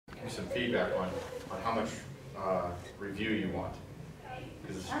some feedback on how much review you want.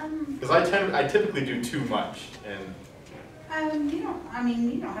 Because I typically do too much, and you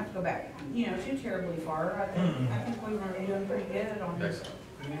don't have to go back, too terribly far. I think we were doing pretty good on this.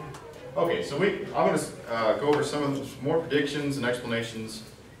 Okay, so I'm going to go over some more predictions and explanations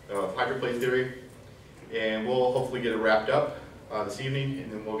of hydroplate theory, and we'll hopefully get it wrapped up this evening,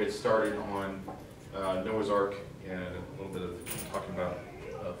 and then we'll get started on Noah's Ark and a little bit of talking about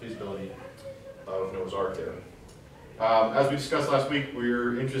feasibility of Noah's Ark there. As we discussed last week,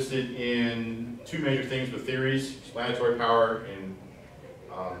 we're interested in two major things with theories: explanatory power and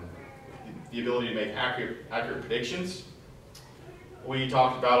the ability to make accurate predictions. We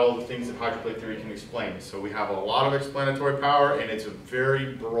talked about all the things that hydroplate theory can explain. So we have a lot of explanatory power, and it's a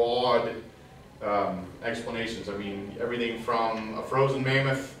very broad explanations. I mean, everything from a frozen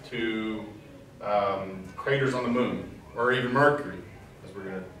mammoth to craters on the moon, or even Mercury, as we're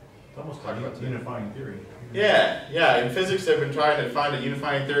going to almost like a unifying theory. Yeah. In physics, they've been trying to find a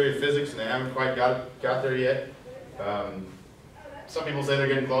unifying theory of physics, and they haven't quite got there yet. Some people say they're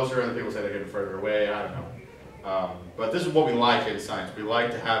getting closer, other people say they're getting further away. I don't know. But this is what we like in science. We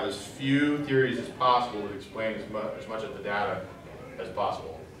like to have as few theories as possible that explain as much of the data as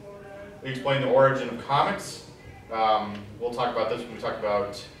possible. We explain the origin of comets. We'll talk about this when we talk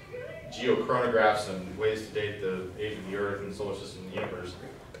about geochronographs and ways to date the age of the Earth and the solar system and the universe.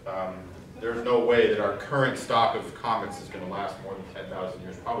 There's no way that our current stock of comets is going to last more than 10,000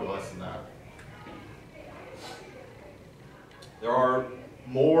 years, probably less than that. There are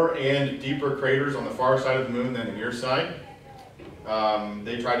more and deeper craters on the far side of the moon than the near side.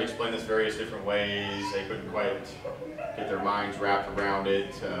 They tried to explain this various different ways. They couldn't quite get their minds wrapped around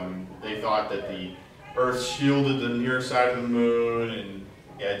it. They thought that the Earth shielded the near side of the moon, and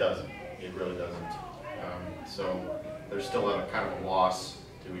yeah, it doesn't. It really doesn't. So there's still a kind of a loss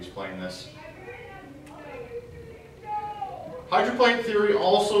to explain this. Hydroplate theory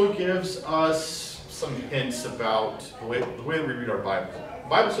also gives us some hints about the way we read our Bible. The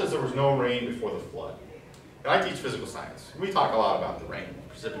Bible says there was no rain before the flood. And I teach physical science. We talk a lot about the rain,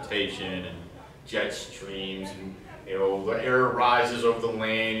 precipitation and jet streams, and the air rises over the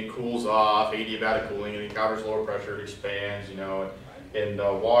land, it cools off, adiabatic cooling, and it encounters lower pressure, it expands, and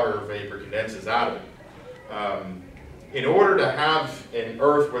water vapor condenses out of it. In order to have an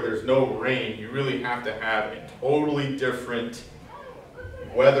Earth where there's no rain, you really have to have a totally different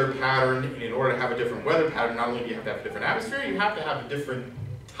weather pattern. And in order to have a different weather pattern, not only do you have to have a different atmosphere, you have to have a different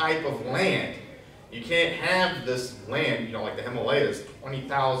type of land. You can't have this land, like the Himalayas,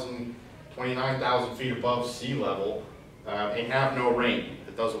 20,000, 29,000 feet above sea level, and have no rain.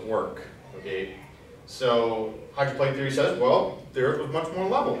 It doesn't work, okay? So hydroplate theory says, well, the Earth was much more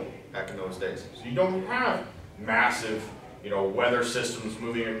level back in those days. So you don't have massive, weather systems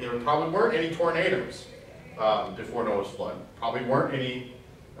moving. There probably weren't any tornadoes before Noah's flood. Probably weren't any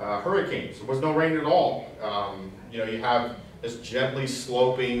hurricanes. There was no rain at all. You have this gently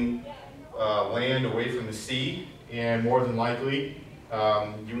sloping land away from the sea, and more than likely,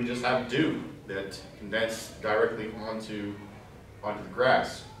 you would just have dew that condensed directly onto the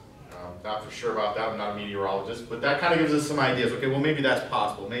grass. Not for sure about that. I'm not a meteorologist, but that kind of gives us some ideas. Okay, well, maybe that's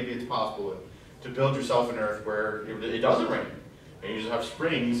possible. Maybe it's possible to build yourself an Earth where it doesn't rain, and you just have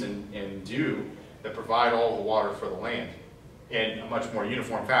springs and dew that provide all the water for the land in a much more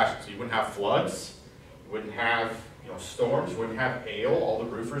uniform fashion. So you wouldn't have floods, you wouldn't have storms, you wouldn't have hail. All the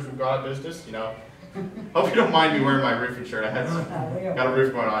roofers would go out of business. Hope you don't mind me wearing my roofing shirt. I had got a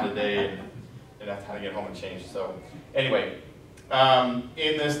roof going on today, and I had to get home and change. So anyway,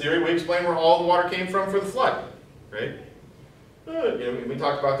 in this theory, we explain where all the water came from for the flood, right? We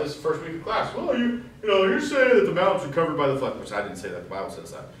talked about this the first week of class. Well, you're saying that the mountains are covered by the flood, which I didn't say that. The Bible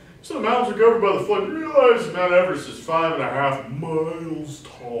says that. So the mountains are covered by the flood. You realize Mount Everest is 5.5 miles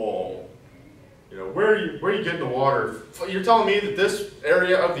tall. Where are you getting the water? You're telling me that this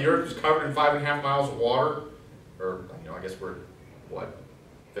area of the Earth was covered in 5.5 miles of water? Or, I guess we're,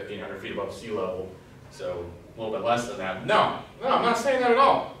 1,500 feet above sea level, so a little bit less than that. No, I'm not saying that at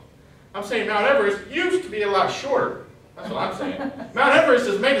all. I'm saying Mount Everest used to be a lot shorter. That's what I'm saying. Mount Everest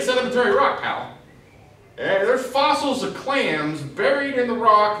is made of sedimentary rock, pal. And there's fossils of clams buried in the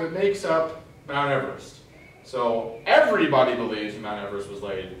rock that makes up Mount Everest. So everybody believes Mount Everest was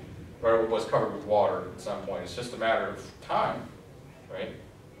covered with water at some point. It's just a matter of time, right?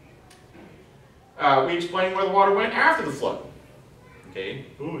 We explain where the water went after the flood. Okay.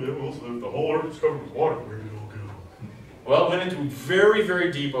 Oh yeah, well, so the whole Earth is covered with water. Where did it all go? Well, it went into very,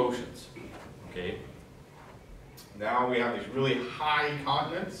 very deep oceans. Okay. Now we have these really high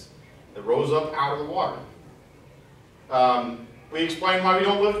continents that rose up out of the water. we explain why we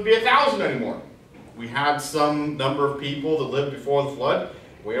don't live to be 1,000 anymore. We had some number of people that lived before the flood.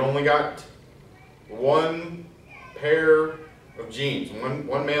 We only got one pair of genes,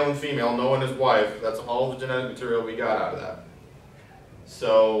 one male and female, Noah and his wife. That's all the genetic material we got out of that.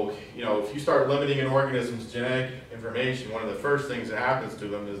 So, you know, if you start limiting an organism's genetic information, one of the first things that happens to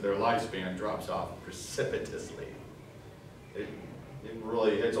them is their lifespan drops off precipitously. It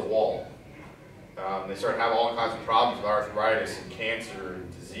really hits a wall. They start having all kinds of problems with arthritis and cancer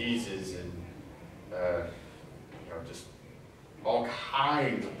and diseases and you know, just all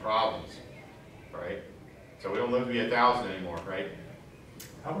kinds of problems, right? So we don't live to be 1,000 anymore, right?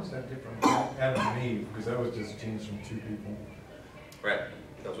 How was that different from Adam and Eve? Because that was just genes from 2 people. Right.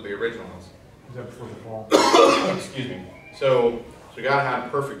 That's what the original was. Was that before the fall? Excuse me. So we gotta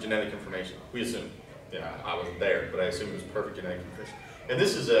have perfect genetic information. We assume. Yeah, I wasn't there, but I assume it was perfect genetic information. And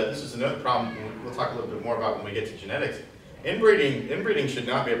this is another problem we'll talk a little bit more about when we get to genetics. Inbreeding should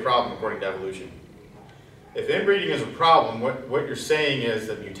not be a problem according to evolution. If inbreeding is a problem, what you're saying is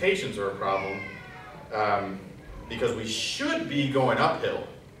that mutations are a problem, because we should be going uphill.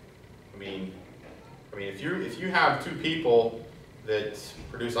 I mean, if you have 2 people that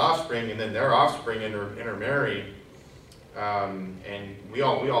produce offspring and then their offspring intermarry, and we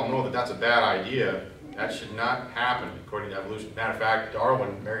all know that that's a bad idea. That should not happen according to evolution. Matter of fact,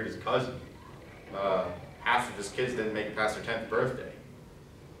 Darwin married his cousin. Half of his kids didn't make it past their 10th birthday.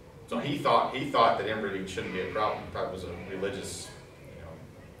 So he thought that inbreeding shouldn't be a problem. He thought it was a religious, you know,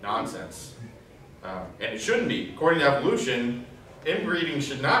 nonsense. And it shouldn't be. According to evolution, inbreeding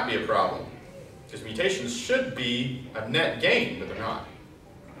should not be a problem. Because mutations should be a net gain, but they're not.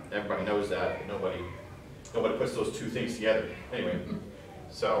 Everybody knows that, but nobody puts those 2 things together. Anyway,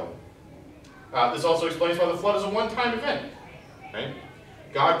 so this also explains why the flood is a one-time event. Right?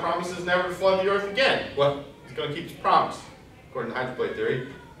 God promises never to flood the earth again. Well, He's going to keep His promise. According to hydroplate theory,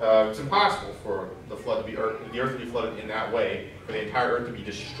 it's impossible for the earth to be flooded in that way, for the entire earth to be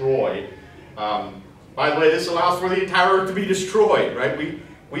destroyed. By the way, this allows for the entire earth to be destroyed, right?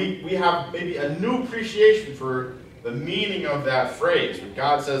 We have maybe a new appreciation for the meaning of that phrase. When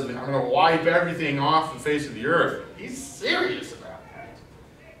God says, I'm going to wipe everything off the face of the earth, He's serious about that.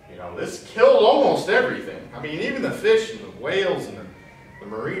 You know, this killed almost everything. I mean, even the fish and the whales and the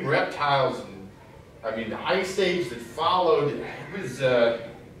marine reptiles, and I mean, the ice age that followed,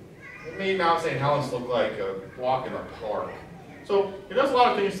 it made Mount St. Helens look like a walk in the park. So it does a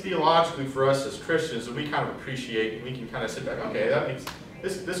lot of things theologically for us as Christians that we kind of appreciate, and we can kind of sit back, okay, that makes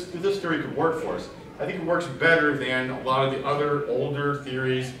this theory could work for us. I think it works better than a lot of the other older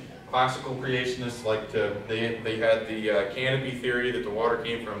theories. Classical creationists, like they had the canopy theory that the water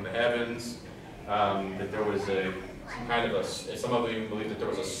came from the heavens, that there was some of them even believe that there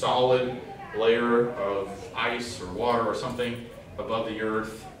was a solid layer of ice or water or something above the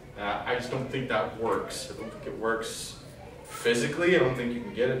earth. I just don't think that works. I don't think it works physically. I don't think you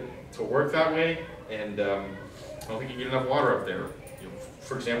can get it to work that way, and I don't think you get enough water up there. You know,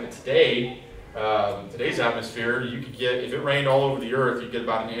 for example, today's atmosphere, you could get, if it rained all over the earth, you'd get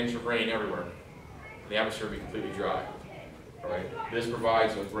about 1 inch of rain everywhere. The atmosphere would be completely dry. All right? This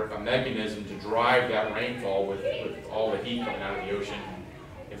provides a mechanism to drive that rainfall with all the heat coming out of the ocean,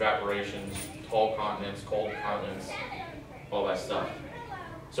 evaporations, tall continents, cold continents, all that stuff.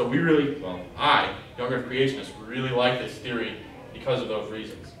 So we really, well, I, young earth creationist, really like this theory because of those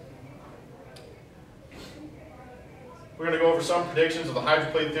reasons. We're going to go over some predictions of the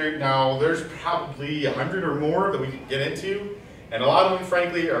hydroplate theory. Now, there's probably 100 or more that we can get into, and a lot of them,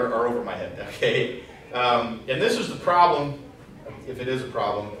 frankly, are over my head, okay? And this is the problem, if it is a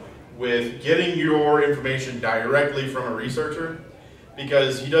problem, with getting your information directly from a researcher,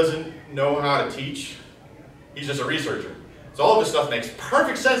 because he doesn't know how to teach. He's just a researcher. So all of this stuff makes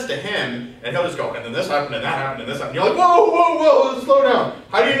perfect sense to him, and he'll just go, and then this happened, and that happened, and this happened. You're like, whoa, whoa, whoa, let's slow down.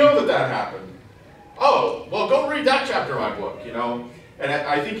 How do you know that happened? Oh, well, go read that chapter of my book, you know. And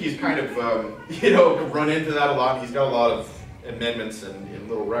I think he's kind of, run into that a lot. He's got a lot of amendments and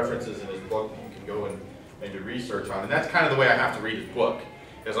little references in his book that you can go and do research on. And that's kind of the way I have to read his book,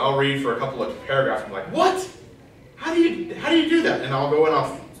 because I'll read for a couple of paragraphs, and I'm like, what? How do you do that? And I'll go and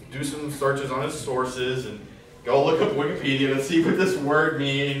I'll do some searches on his sources and go look up Wikipedia and see what this word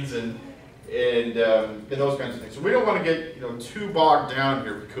means and those kinds of things. So we don't want to get too bogged down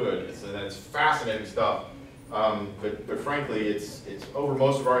here. We could. It's fascinating stuff, but frankly, it's over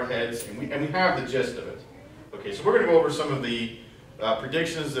most of our heads, and we have the gist of it. Okay, so we're going to go over some of the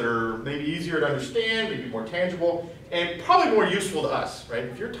predictions that are maybe easier to understand, maybe more tangible, and probably more useful to us. Right?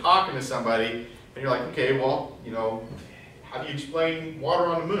 If you're talking to somebody and you're like, okay, well, how do you explain water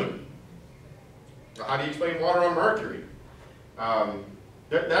on the moon? How do you explain water on Mercury?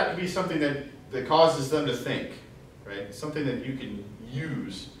 that could be something that causes them to think, right? Something that you can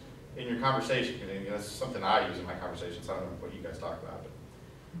use in your conversation. And that's something I use in my conversations. I don't know what you guys talk about.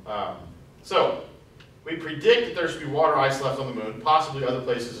 But, so, we predict that there should be water ice left on the moon, possibly other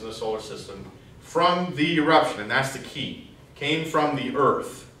places in the solar system, from the eruption, and that's the key. Came from the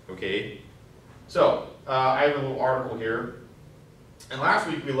Earth, okay? So, I have a little article here. And last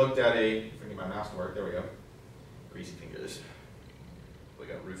week we looked at if I get my mouse to work, there we go. Greasy fingers. We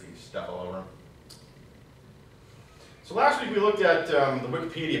got roofy stuff all over them. So last week we looked at the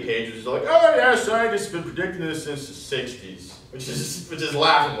Wikipedia page, which is like, oh yeah, scientists have been predicting this since the 60s, which is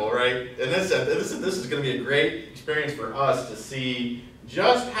laughable, right? And this is going to be a great experience for us to see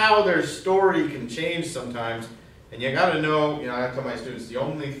just how their story can change sometimes. And you got to know, I tell my students, the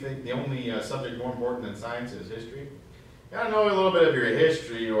only subject more important than science is history. You got to know a little bit of your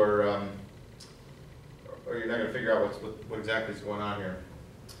history, or you're not going to figure out what exactly is going on here.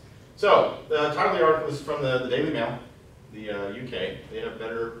 So the title of the article is from the Daily Mail. The UK, they have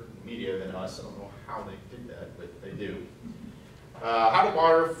better media than us. I don't know how they did that, but they do. How did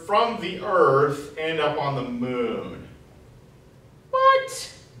water from the Earth end up on the moon?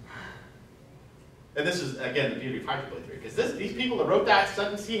 What? And this is, again, the beauty of hydroplate theory, because these people that wrote that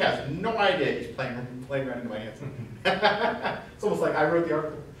sentence, he has no idea. He's playing around into my hands. It's almost like I wrote the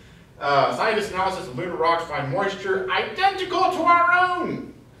article. Scientists' analysis of lunar rocks find moisture identical to our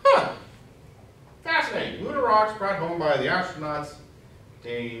own. Huh. Fascinating. Lunar rocks brought home by the astronauts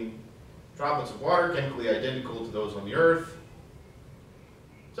contain droplets of water chemically identical to those on the Earth.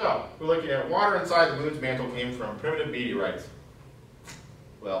 So, we're looking at water inside the moon's mantle came from primitive meteorites.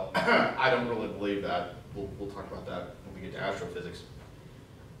 Well, I don't really believe that. We'll talk about that when we get to astrophysics.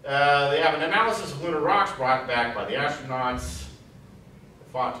 They have an analysis of lunar rocks brought back by the astronauts.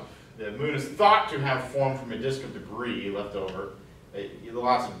 The moon is thought to have formed from a disk of debris left over.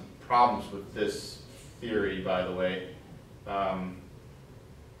 Lots of problems with this theory, by the way.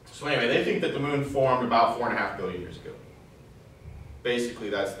 So anyway, they think that the moon formed about 4.5 billion years ago. Basically,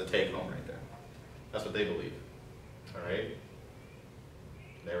 that's the take home right there. That's what they believe. All right?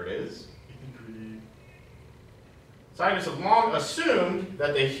 There it is. Scientists have long assumed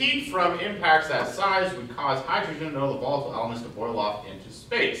that the heat from impacts that size would cause hydrogen and other volatile elements to boil off into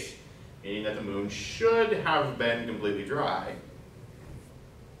space, meaning that the moon should have been completely dry.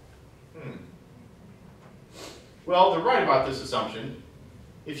 Well, they're right about this assumption.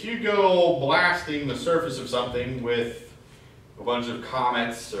 If you go blasting the surface of something with a bunch of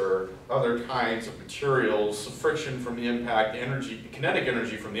comets or other kinds of materials, friction from the impact, kinetic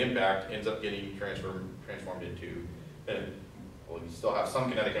energy from the impact ends up getting transformed into, well, you still have some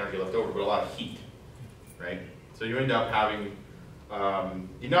kinetic energy left over, but a lot of heat, right? So you end up having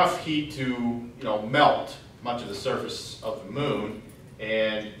enough heat to, melt much of the surface of the moon,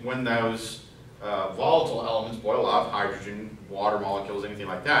 and when those volatile elements boil off, hydrogen, water molecules, anything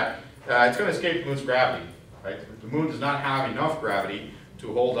like that, it's going to escape the moon's gravity. Right? The moon does not have enough gravity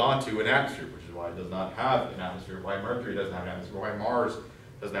to hold on to an atmosphere, which is why it does not have an atmosphere, why Mercury doesn't have an atmosphere, why Mars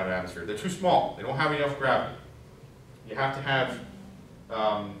doesn't have an atmosphere. They're too small. They don't have enough gravity. You have to have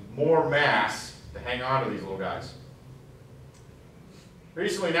more mass to hang on to these little guys.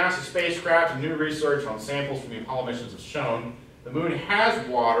 Recently, NASA spacecraft and new research on samples from the Apollo missions have shown the moon has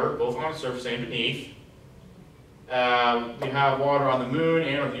water, both on the surface and beneath. We have water on the moon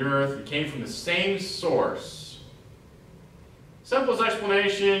and on the Earth. It came from the same source. Simplest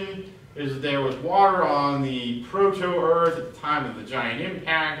explanation is that there was water on the proto-Earth at the time of the giant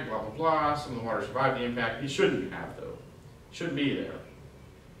impact, blah, blah, blah. Some of the water survived the impact. It shouldn't have, though. It shouldn't be there.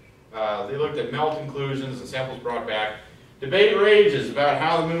 They looked at melt conclusions and samples brought back. Debate rages about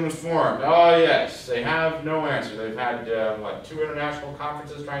how the moon was formed. Oh yes, they have no answer. They've had, 2 international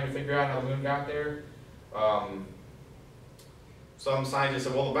conferences trying to figure out how the moon got there. Some scientists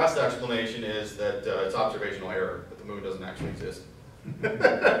said, well, the best explanation is that it's observational error, that the moon doesn't actually exist. Oh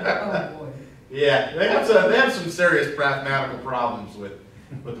boy. Yeah, they have some serious mathematical problems with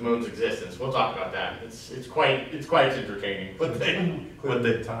the moon's existence. We'll talk about that. It's quite entertaining.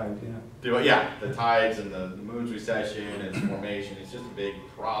 The tide, the tides and the moon's recession and its formation. It's just a big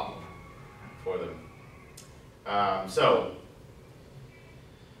problem for them. So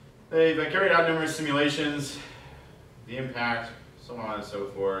they've carried out numerous simulations, the impact, so on and so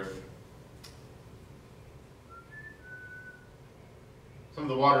forth. Some of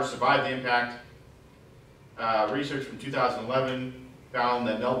the water survived the impact. Research from 2011 found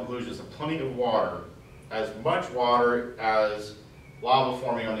that melt conclusions have plenty of water, as much water as lava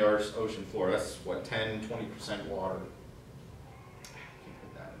forming on the Earth's ocean floor. That's what, 10–20% water. I can't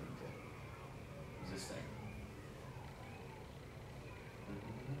put that into this thing.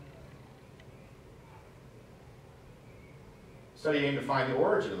 Study aimed to find the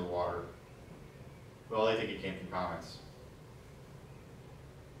origin of the water. Well, they think it came from comets.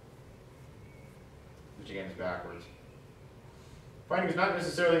 Which again is backwards. Finding is not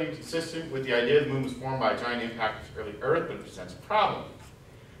necessarily inconsistent with the idea the moon was formed by a giant impact of early Earth, but it presents a problem.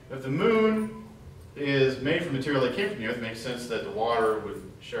 If the moon is made from material that came from the Earth, it makes sense that the water would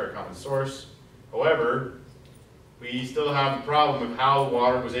share a common source. However, we still have the problem of how the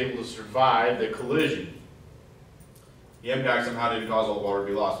water was able to survive the collision. The impact somehow didn't cause all the water to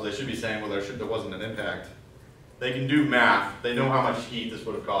be lost. So they should be saying, well, there wasn't an impact. They can do math. They know how much heat this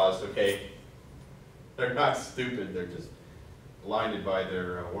would have caused, okay? They're not stupid. They're just blinded by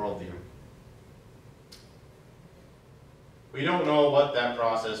their worldview. We don't know what that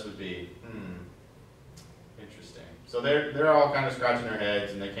process would be. Interesting. So they're all kind of scratching their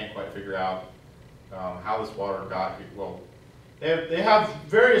heads, and they can't quite figure out how this water got here. Well, they have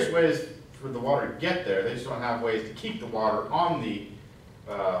various ways for the water to get there. They just don't have ways to keep the water on the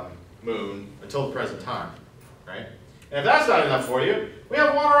moon until the present time, right? And if that's not enough for you, we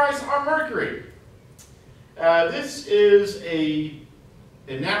have water ice on Mercury. This is an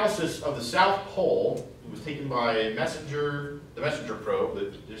analysis of the South Pole. It was taken by the messenger probe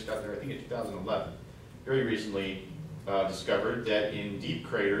that just got there, I think in 2011. Very recently discovered that in deep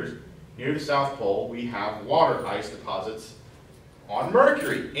craters near the South Pole, we have water ice deposits on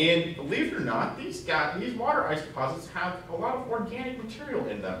Mercury. And believe it or not, these water ice deposits have a lot of organic material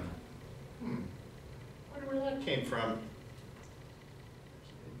in them. Wonder where that came from.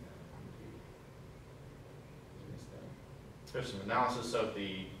 There's some analysis of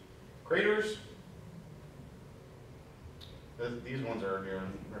the craters. These ones are near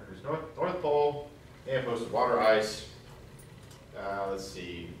Mercury's North Pole. They have hosted water ice. Let's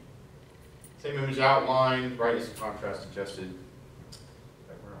see. Same image outline, brightness and contrast adjusted.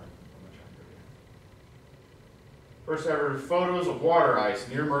 First ever photos of water ice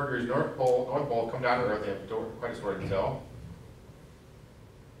near Mercury's North Pole come down to Earth. They have quite a story to tell.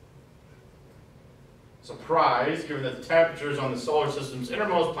 Surprise, given that the temperatures on the solar system's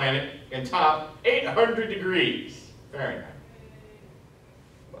innermost planet can top 800 degrees Fahrenheit.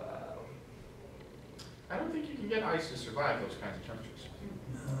 Wow. I don't think you can get ice to survive those kinds of temperatures.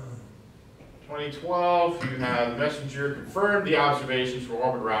 2012, you have Messenger confirmed the observations for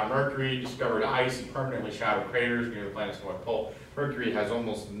orbit around Mercury, discovered ice in permanently shadowed craters near the planet's North Pole. Mercury has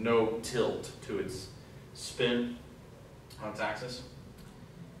almost no tilt to its spin on its axis.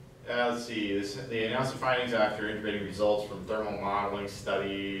 Let's see, they announced the findings after integrating results from thermal modeling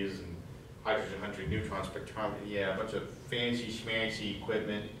studies and hydrogen hunting, neutron spectrometry, yeah, a bunch of fancy schmancy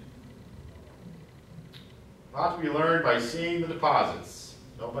equipment. A lot to be learned by seeing the deposits.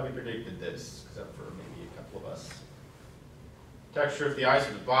 Nobody predicted this, except for maybe a couple of us. Texture of the ice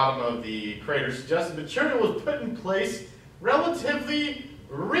at the bottom of the crater suggests the material was put in place relatively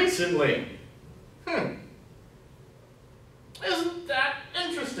recently. Isn't that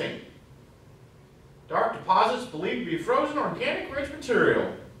interesting? Dark deposits believed to be frozen organic rich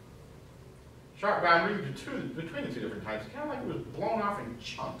material. Sharp boundary between the two different types, kind of like it was blown off in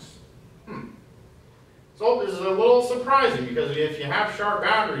chunks. So this is a little surprising because if you have sharp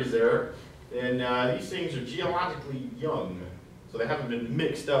boundaries there, then these things are geologically young. So they haven't been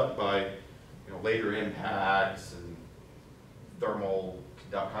mixed up by later impacts and thermal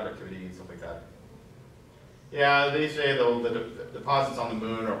conductivity and stuff like that. Yeah, they say the deposits on the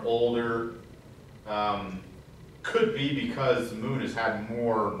moon are older. Could be because the moon has had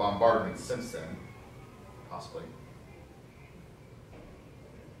more bombardment since then, possibly.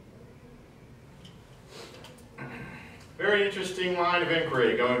 Very interesting line of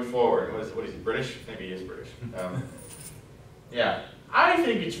inquiry going forward. What is he, British? Maybe he is British. Yeah, I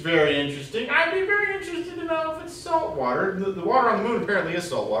think it's very interesting. I'd be very interested to know if it's salt water. The water on the moon apparently is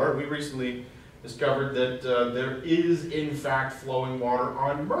salt water. We recently discovered that there is, in fact, flowing water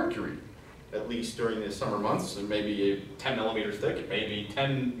on Mercury, at least during the summer months, and maybe 10 millimeters thick, it may be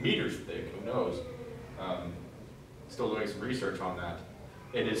 10 meters thick, who knows. Still doing some research on that.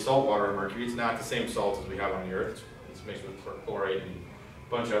 It is salt water on Mercury. It's not the same salt as we have on the Earth. It's mixed with chlorate and a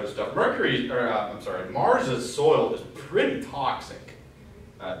bunch of other stuff. Mars's soil is pretty toxic.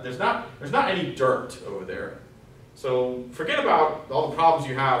 There's not any dirt over there. So forget about all the problems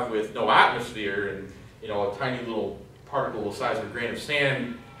you have with no atmosphere and a tiny little particle the size of a grain of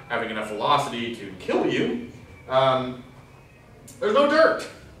sand having enough velocity to kill you. There's no dirt.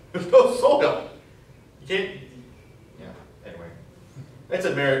 There's no soil. You can't. Yeah. Anyway, it's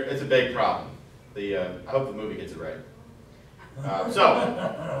a big problem. I hope the movie gets it right.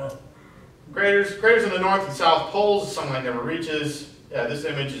 So craters in the north and south poles. Sunlight never reaches. Yeah, this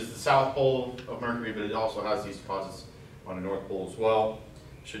image is the south pole of Mercury, but it also has these deposits on the North Pole as well.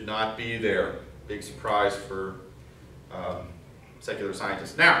 Should not be there. Big surprise for secular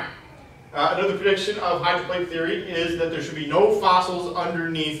scientists. Now, another prediction of hydroplate theory is that there should be no fossils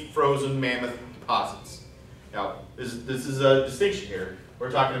underneath frozen mammoth deposits. Now, this is a distinction here.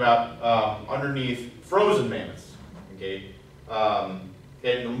 We're talking about underneath frozen mammoths, okay, and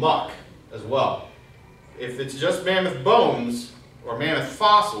the muck as well. If it's just mammoth bones or mammoth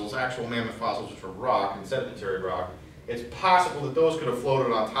fossils, actual mammoth fossils, which are rock and sedimentary rock, it's possible that those could have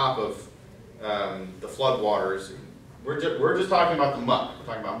floated on top of the floodwaters. We're just talking about the muck. We're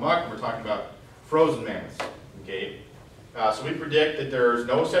talking about muck, and we're talking about frozen mammoths. Okay, so we predict that there's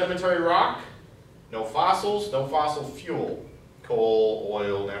no sedimentary rock, no fossils, no fossil fuel, coal,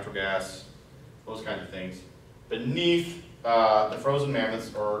 oil, natural gas, those kinds of things, beneath the frozen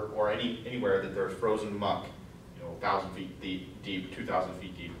mammoths or anywhere that there's frozen muck, 1,000 feet deep, 2,000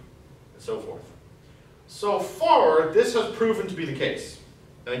 feet deep, and so forth. So far, this has proven to be the case.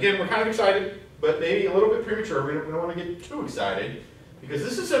 And again, we're kind of excited, but maybe a little bit premature. We don't want to get too excited, because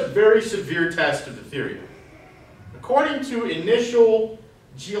this is a very severe test of the theory. According to initial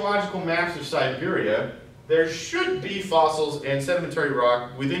geological maps of Siberia, there should be fossils and sedimentary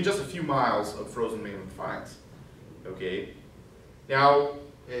rock within just a few miles of frozen mammoth finds. Okay. Now,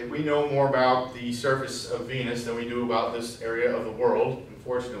 we know more about the surface of Venus than we do about this area of the world,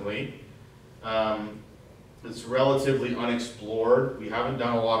 unfortunately. It's relatively unexplored. We haven't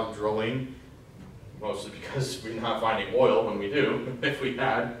done a lot of drilling, mostly because we're not finding oil when we do. If we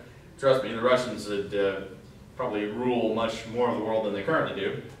had, trust me, the Russians would probably rule much more of the world than they currently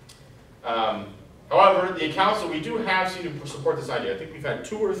do. However, the accounts that we do have seem to support this idea. I think we've had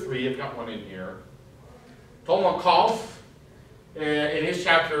 2 or 3. I've got one in here. Tolmakov, in his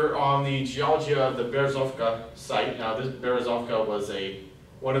chapter on the geology of the Berezovka site. Now, this Berezovka was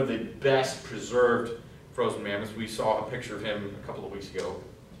one of the best preserved frozen mammoths. We saw a picture of him a couple of weeks ago.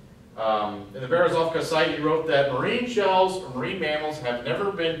 In the Berezovka site, he wrote that marine shells or marine mammals have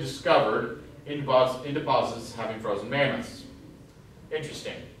never been discovered in deposits having frozen mammoths.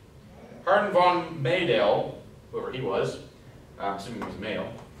 Interesting. Harden von Maydel, whoever he was, I'm assuming he was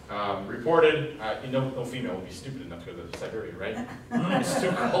male, reported, no female would be stupid enough to go to Siberia, right? It's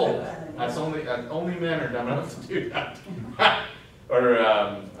too cold. That's only men are dumb enough to do that. Or,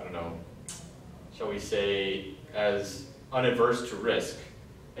 I don't know, shall we say, as unaverse to risk.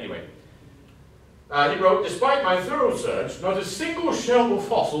 Anyway, he wrote, despite my thorough search, not a single shell of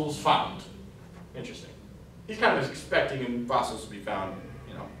fossil was found. Interesting. He's kind of expecting fossils to be found,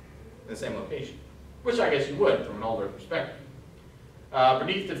 in the same location, which I guess you would from an older perspective.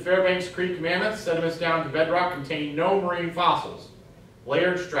 Beneath the Fairbanks Creek mammoths, sediments down to bedrock contain no marine fossils,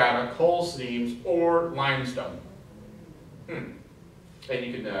 layered strata, coal seams, or limestone. And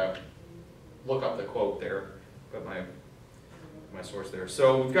you can look up the quote there, got my source there.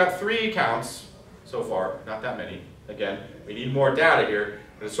 So we've got 3 accounts so far, not that many. Again, we need more data here,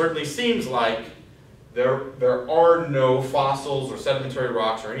 but it certainly seems like there are no fossils or sedimentary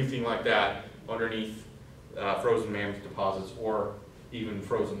rocks or anything like that underneath frozen mammoth deposits or even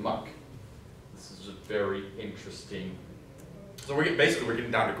frozen muck. This is just very interesting. So we're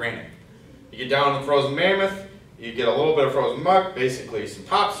getting down to granite. You get down on the frozen mammoth, you get a little bit of frozen muck, basically some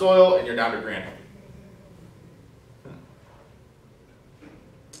topsoil, and you're down to granite.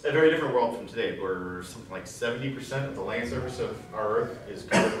 A very different world from today, where something like 70% of the land surface of our Earth is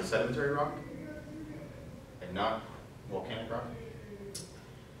covered with sedimentary rock and not volcanic rock.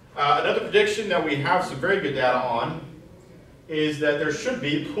 Another prediction that we have some very good data on is that there should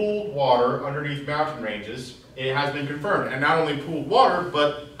be pooled water underneath mountain ranges. It has been confirmed, and not only pooled water,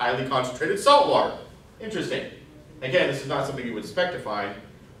 but highly concentrated salt water. Interesting. Again, this is not something you would expect to find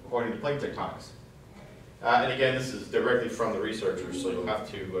according to plate tectonics. And again, this is directly from the researchers, so you'll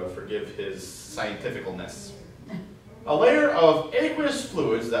have to forgive his scientificalness. A layer of aqueous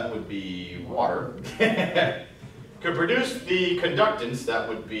fluids, that would be water, could produce the conductance, that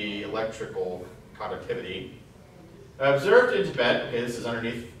would be electrical conductivity, observed in Tibet. Okay, this is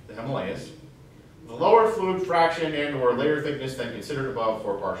underneath the Himalayas. The lower fluid fraction and or layer thickness than considered above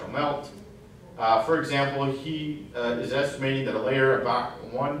for partial melt. For example, he is estimating that a layer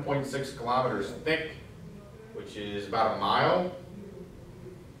about 1.6 kilometers thick, which is about a mile.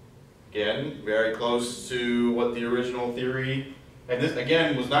 Again, very close to what the original theory, and this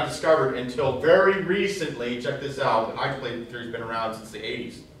again was not discovered until very recently. Check this out, the hydroplate theory has been around since the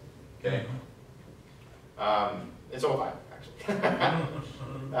 80s. Okay, it's 05 actually.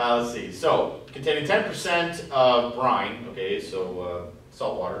 Let's see, so containing 10% of brine, okay, so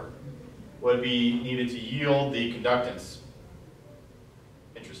salt water, would be needed to yield the conductance.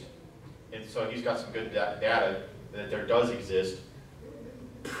 Interesting. And so he's got some good data that there does exist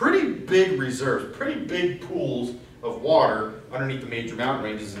pretty big reserves, pretty big pools of water underneath the major mountain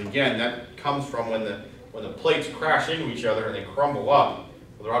ranges. And again, that comes from when the plates crash into each other and they crumble up.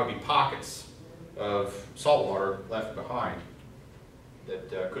 Well, there ought to be pockets of salt water left behind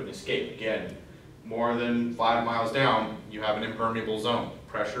that couldn't escape. Again, more than 5 miles down, you have an impermeable zone.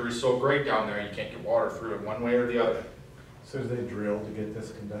 Pressure is so great down there, you can't get water through it one way or the other. So do they drill to get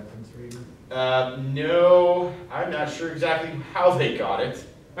this conductance reading? No, I'm not sure exactly how they got it.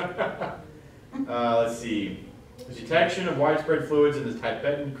 Let's see. Detection of widespread fluids in the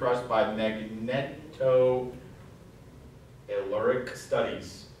Tibetan crust by magnetoaleric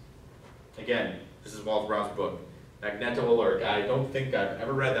studies. Again, this is Walter Brown's book. Magnetoaleric. I don't think I've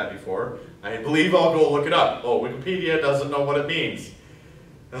ever read that before. I believe I'll go look it up. Oh, Wikipedia doesn't know what it means.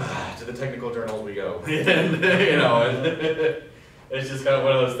 To the technical journals we go. And, you know, it's just kind of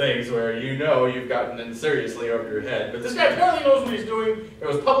one of those things where you know you've gotten in seriously over your head. But this guy apparently knows what he's doing. It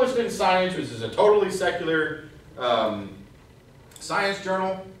was published in Science, which is a totally secular science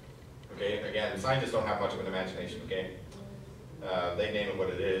journal. Okay, again, scientists don't have much of an imagination, okay? They name it what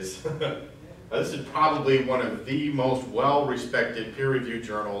it is. This is probably one of the most well-respected peer-reviewed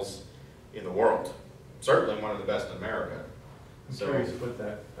journals in the world. Certainly one of the best in America. I'm curious what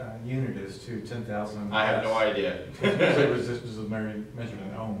that unit is to 10,000. I have no idea. Usually resistance is measured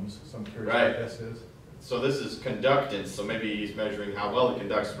in ohms, so I'm curious Right. what this is. So this is conductance, so maybe he's measuring how well it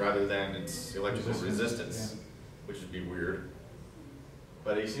conducts rather than its electrical resistance, which would be weird.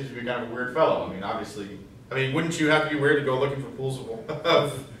 But he seems to be kind of a weird fellow. I mean, obviously, wouldn't you have to be weird to go looking for pools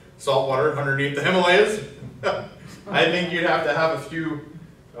of salt water underneath the Himalayas? I think you'd have to have a few,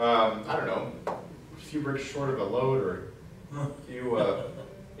 I don't know, a few bricks short of a load, or a few,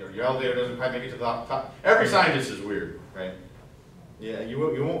 your elevator doesn't quite make it to the top. Every scientist is weird, right? Yeah, you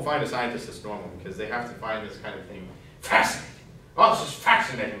won't find a scientist that's normal, because they have to find this kind of thing fascinating. Oh, this is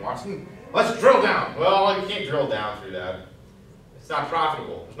fascinating, Watson. Let's drill down. Well, you can't drill down through that. It's not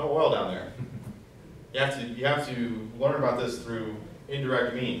profitable. There's no oil down there. You have to learn about this through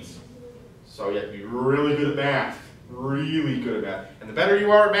indirect means. So you have to be really good at math. Really good at math. And the better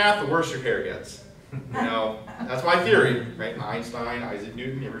you are at math, the worse your hair gets. You know, that's my theory, right? Einstein, Isaac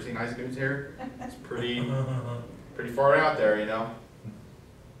Newton. You ever seen Isaac Newton's hair? It's pretty far out there, you know.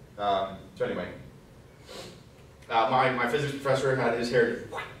 So anyway, my physics professor had his hair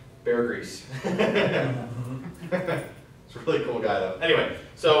bear grease. He's a really cool guy, though. Anyway,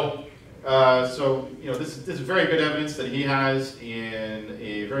 so you know, this is very good evidence that he has in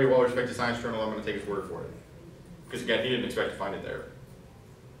a very well-respected science journal. I'm going to take his word for it, because again, he didn't expect to find it there,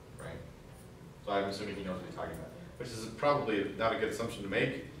 right? So I'm assuming he knows what he's talking about, which is probably not a good assumption to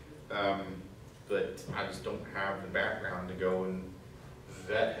make. But I just don't have the background to go and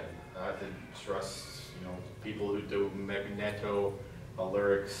vet him. I have to trust, you know, people who do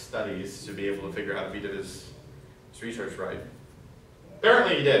magnetoaleric studies to be able to figure out if he did his research right.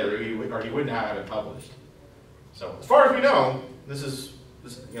 Apparently he did, or he wouldn't have it published. So as far as we know,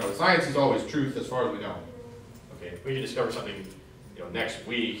 you know, science is always truth as far as we know. Okay, if we can discover something, you know, next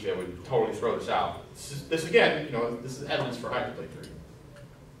week that would totally throw this out. This again, you know, this is evidence for hydroplate theory.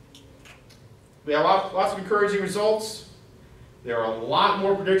 We have lots of encouraging results. There are a lot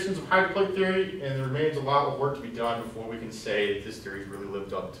more predictions of hydroplate theory, and there remains a lot of work to be done before we can say that this theory really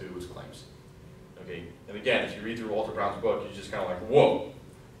lived up to its claims. Okay, and again, if you read through Walter Brown's book, you're just kind of like, whoa.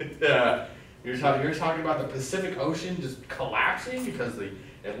 You're talking about the Pacific Ocean just collapsing because the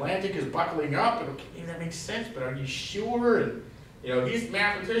Atlantic is buckling up, and okay, that makes sense, but are you sure? And you know, he's a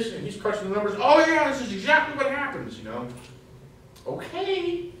mathematician, and he's crushing the numbers. Oh yeah, this is exactly what happens, you know.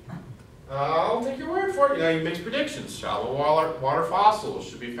 Okay. I'll take your word for it. You know, he makes predictions. Shallow water fossils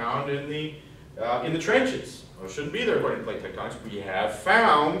should be found in the trenches. Well, it shouldn't be there according to plate tectonics. We have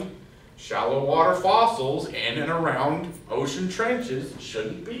found shallow water fossils in and around ocean trenches. It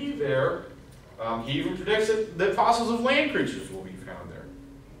shouldn't be there. He even predicts that fossils of land creatures will be found there.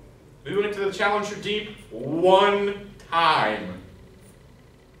 We went to the Challenger Deep one time.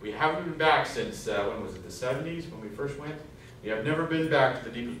 We haven't been back since, when was it, the 70s when we first went? We have never been back to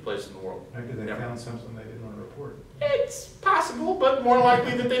the deepest place in the world. Maybe they found something they didn't want to report. It's possible, but more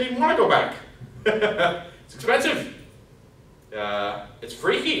likely that they didn't want to go back. It's expensive. It's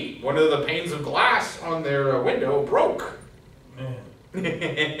freaky. One of the panes of glass on their window broke. Man. And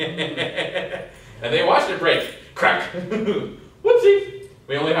they watched it break. Crack. Whoopsie.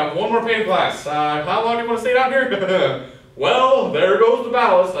 We only have one more pane of glass. How long do you want to stay down here? Well, there goes the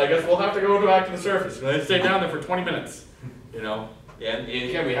ballast. I guess we'll have to go back to the surface. And they stayed down there for 20 minutes. You know, and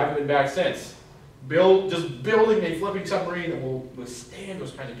again, we haven't been back since. Just building a flipping submarine that will withstand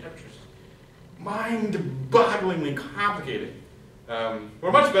those kinds of temperatures mind-bogglingly complicated.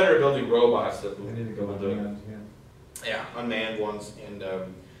 We're much better at building robots that They need to go will on do it. land, yeah. Yeah, unmanned ones, and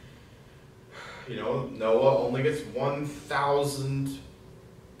you know, NOAA only gets 1,000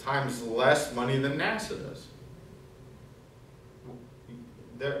 times less money than NASA does.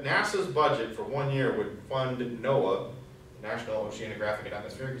 NASA's budget for 1 year would fund NOAA, National Oceanographic and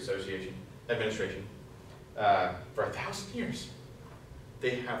Atmospheric Administration, for 1,000 years.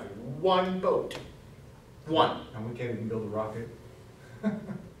 They have one boat. One. And we can't even build a rocket.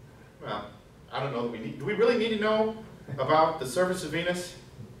 Well, I don't know that we need, do we really need to know about the surface of Venus?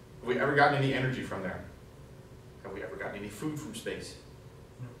 Have we ever gotten any energy from there? Have we ever gotten any food from space?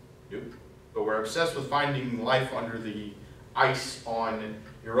 Nope. But we're obsessed with finding life under the ice on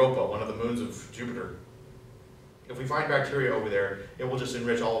Europa, one of the moons of Jupiter. If we find bacteria over there, it will just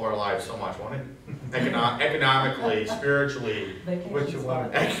enrich all of our lives so much, won't it? Economically, spiritually, Which you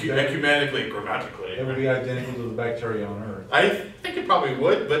want. ecumenically, grammatically. It would be identical to the bacteria on Earth. I think it probably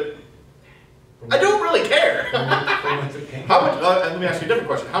would, but I don't really care. From whence it came. How much? Let me ask you a different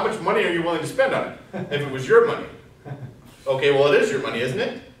question. How much money are you willing to spend on it? If it was your money. Okay, well it is your money, isn't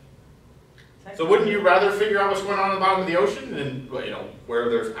it? So wouldn't you rather figure out what's going on at the bottom of the ocean than, you know, where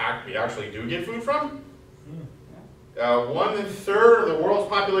we actually do get food from? 1/3 of the world's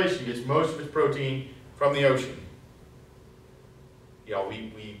population gets most of its protein from the ocean. You know,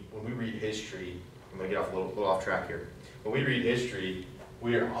 when we read history, I'm going to get off a little off track here. When we read history,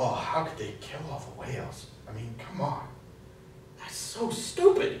 we're, oh, how could they kill all the whales? I mean, come on. That's so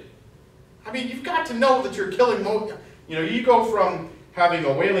stupid. I mean, you've got to know that you're killing most. You know, you go from having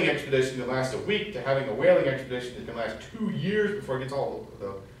a whaling expedition that lasts a week to having a whaling expedition that can last 2 years before it gets all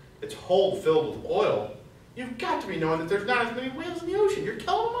its hold filled with oil. You've got to be knowing that there's not as many whales in the ocean. You're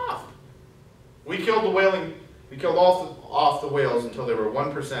killing them off. We killed the whaling. We killed off the whales until they were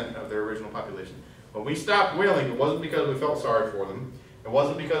 1% of their original population. When we stopped whaling, it wasn't because we felt sorry for them. It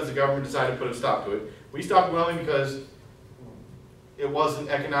wasn't because the government decided to put a stop to it. We stopped whaling because it wasn't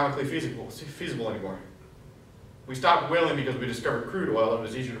economically feasible anymore. We stopped whaling because we discovered crude oil and it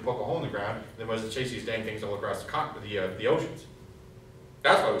was easier to poke a hole in the ground than it was to chase these dang things all across the oceans.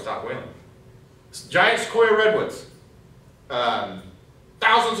 That's why we stopped whaling. Giant sequoia redwoods,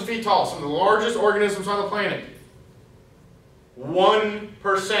 thousands of feet tall, some of the largest organisms on the planet.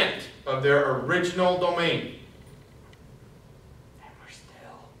 1% of their original domain. And we're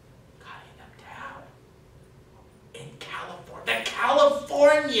still cutting them down. In California, the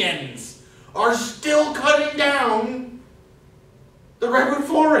Californians are still cutting down the redwood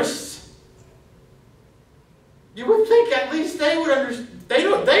forests. You would think at least they would understand. They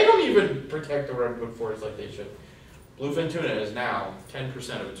don't even protect the redwood forest like they should. Bluefin tuna is now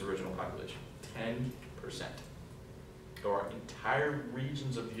 10% of its original population. 10%. There are entire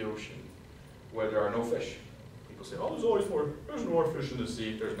regions of the ocean where there are no fish. People say, oh, there's more fish in the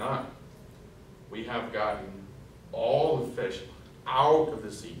sea. There's not. We have gotten all the fish out of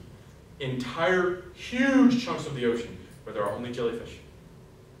the sea. Entire huge chunks of the ocean where there are only jellyfish.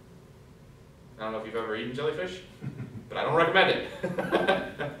 I don't know if you've ever eaten jellyfish, but I don't recommend it.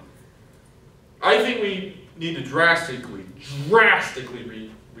 I think we need to drastically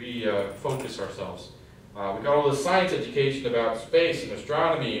refocus ourselves. We got all this science education about space and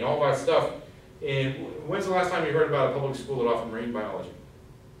astronomy and all that stuff. And when's the last time you heard about a public school that offered marine biology?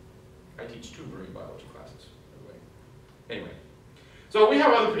 I teach 2 marine biology classes. Anyway, so we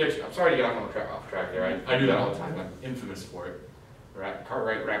have other predictions. I'm sorry to get off track there. I do that all the time. I'm infamous for it.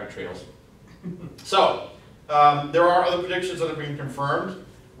 Cartwright rabbit trails. So, there are other predictions that have been confirmed.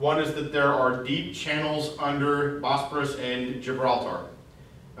 One is that there are deep channels under Bosporus and Gibraltar.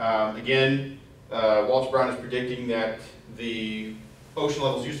 Again, Walter Brown is predicting that the ocean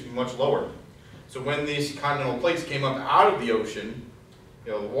levels used to be much lower. So when these continental plates came up out of the ocean,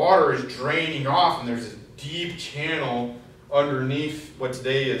 you know, the water is draining off and there's this deep channel underneath what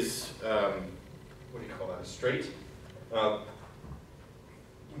today is, what do you call that, a strait?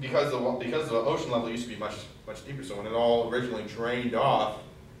 Because the ocean level used to be much deeper, so when it all originally drained off,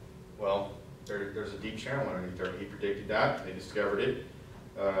 well, there's a deep channel underneath there. He predicted that. They discovered it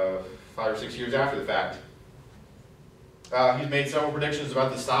 5 or 6 years after the fact. He's made several predictions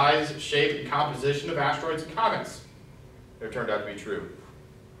about the size, shape, and composition of asteroids and comets. They turned out to be true.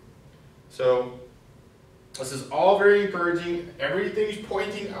 So this is all very encouraging. Everything's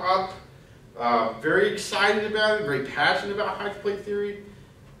pointing up. Very excited about it. Very passionate about hydroplate theory.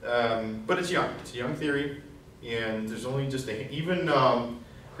 But it's young. It's a young theory, and there's only just even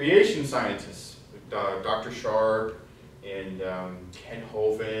creation scientists, Dr. Sharp and Ken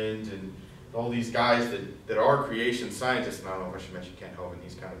Hovind and all these guys that are creation scientists. And I don't know if I should mention Ken Hovind.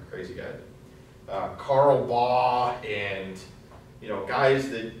 He's kind of a crazy guy. Carl Baugh and guys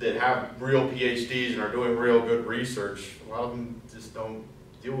that have real PhDs and are doing real good research. A lot of them just don't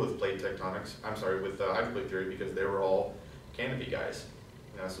deal with plate tectonics. I'm sorry, with hydroplate theory, because they were all canopy guys.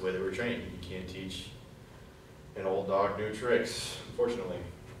 And that's the way they were trained. You can't teach an old dog new tricks, unfortunately.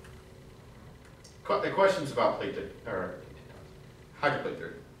 The questions about hydroplate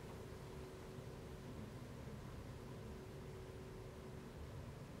theory.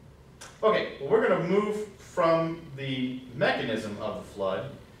 Okay, well, we're going to move from the mechanism of the flood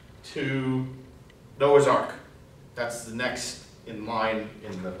to Noah's Ark. That's the next in line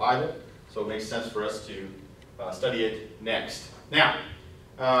in the Bible, so it makes sense for us to study it next. Now,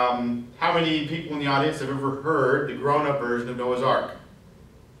 how many people in the audience have ever heard the grown-up version of Noah's Ark?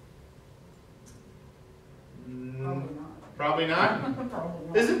 Probably not. Probably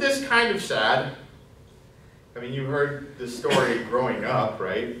not. Isn't this kind of sad? I mean, you've heard the story growing up,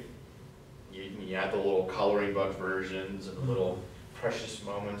 right? You had the little coloring book versions and the little precious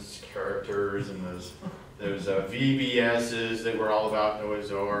moments characters and those VBSs that were all about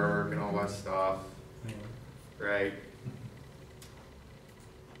Noah's Ark and all that stuff, right?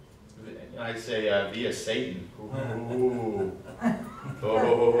 I'd say via Satan. Ooh.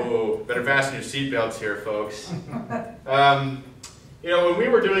 Oh, better fasten your seatbelts here, folks. When we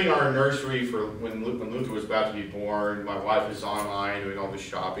were doing our nursery for when Luther was about to be born, my wife was online doing all the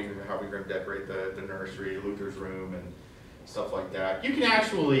shopping, how we were going to decorate the nursery, Luther's room, and stuff like that. You can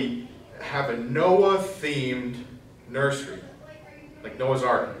actually have a Noah-themed nursery, like Noah's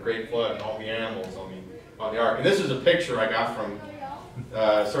Ark and the Great Flood and all the animals on the ark. And this is a picture I got from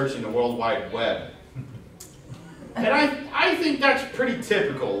searching the World Wide Web. And I think that's pretty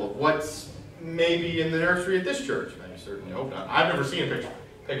typical of what's maybe in the nursery at this church. I certainly hope not. I've never seen a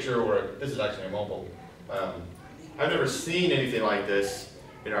picture where, this is actually a mobile. I've never seen anything like this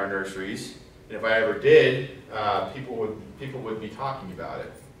in our nurseries. And if I ever did, people would be talking about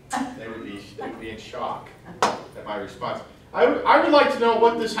it. They would be in shock at my response. I would like to know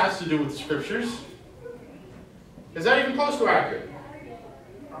what this has to do with the scriptures. Is that even close to accurate?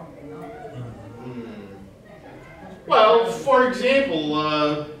 Well, for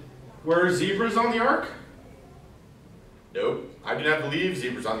example, were zebras on the ark? Nope. I do not believe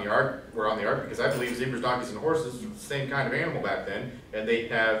zebras were on the ark because I believe zebras, donkeys, and horses were the same kind of animal back then, and they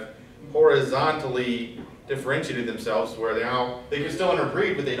have horizontally differentiated themselves where they can still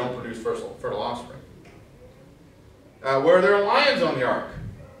interbreed, but they don't produce fertile offspring. Were there lions on the ark?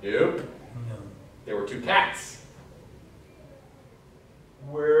 Nope. No. There were 2 cats.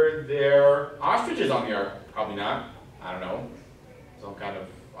 Were there ostriches on the ark? Probably not. I don't know. Some kind of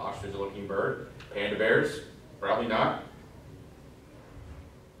ostrich-looking bird. Panda bears? Probably not.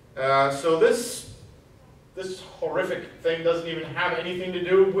 So this horrific thing doesn't even have anything to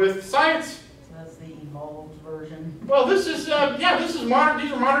do with science. So that's the evolved version. Well, this is modern.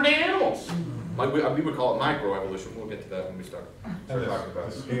 These are modern day animals. Like we would call it microevolution. We'll get to that when we start talking about it.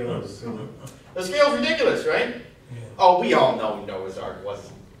 The scale is silly. The scale's ridiculous, right? Yeah. Oh, we all know Noah's Ark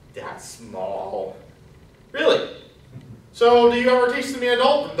wasn't that small. Really? So, do you ever teach the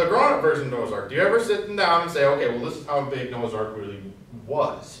grown-up version of Noah's Ark? Do you ever sit them down and say, okay, well, this is how big Noah's Ark really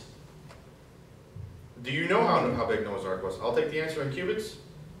was? Do you know how big Noah's Ark was? I'll take the answer in cubits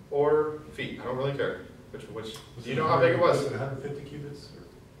or feet. I don't really care. Which do you know how big it was? Was it 150 cubits or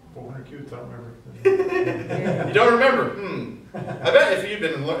 400 cubits? I don't remember. You don't remember? I bet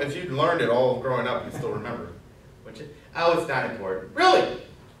if you'd learned it all growing up, you'd still remember. Wouldn't you? Oh, it's not important. Really?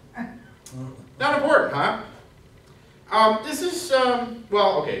 Not important, huh? This is,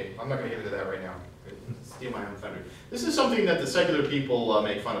 well, okay, I'm not going to get into that right now. Steal my own thunder. This is something that the secular people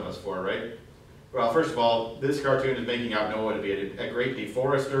make fun of us for, right? Well, first of all, this cartoon is making out Noah to be a great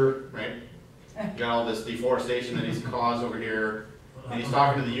deforester, right? You got all this deforestation that he's caused over here. And he's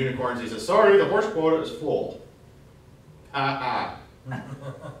talking to the unicorns. He says, sorry, the horse quota is full. Ha ha. Ha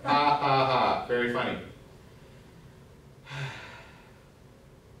ha ha. Very funny.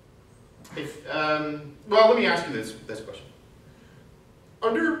 Well, let me ask you this question.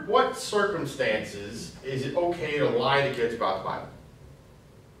 Under what circumstances is it okay to lie to kids about the Bible?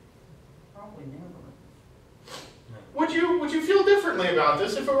 Probably never. Would you feel differently about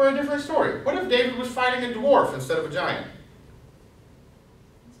this if it were a different story? What if David was fighting a dwarf instead of a giant?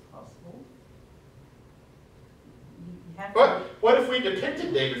 It's possible. What if we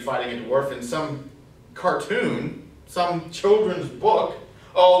depicted David fighting a dwarf in some cartoon, some children's book?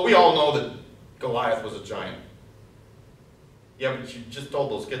 Oh, we all know that Goliath was a giant. Yeah, but you just told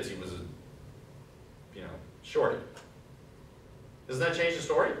those kids he was a, shorty. Doesn't that change the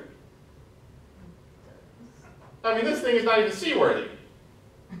story? I mean, this thing is not even seaworthy.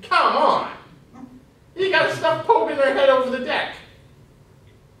 Come on!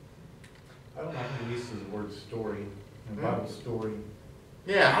 story.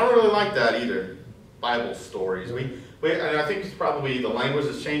 Yeah, I don't really like that either. Bible stories. And I think it's probably the language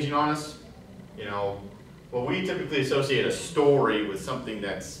is changing on us. You know, well, we typically associate a story with something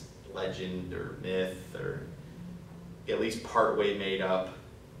that's legend or myth or at least partway made up,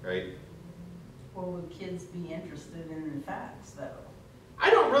 right? Or would kids be interested in the facts, though? I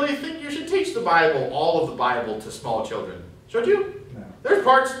don't really think you should teach the Bible, all of the Bible, to small children. Should you? No. There's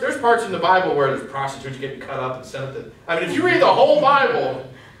parts in the Bible where there's prostitutes getting cut up and sent to. I mean, if you read the whole Bible,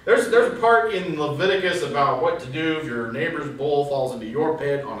 there's a part in Leviticus about what to do if your neighbor's bull falls into your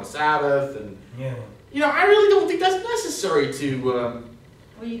pit on a Sabbath, and you know, I really don't think that's necessary to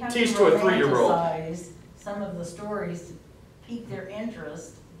Well, you have teach to to a 3-year-old. romanticize some of the stories to pique their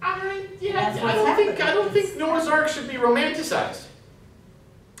interest. I That's what's don't think Noah's Ark should be romanticized.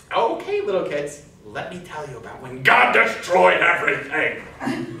 Okay, little kids, let me tell you about when God destroyed everything.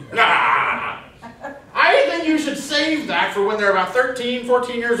 Nah. I think you should save that for when they're about 13,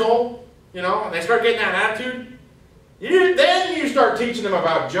 14 years old, you know, and they start getting that attitude. Then you start teaching them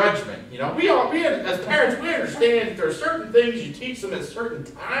about judgment. You know, we as parents, we understand that there are certain things you teach them at certain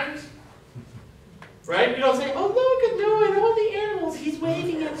times. Right? You don't say, oh, look at Noah and all the animals. He's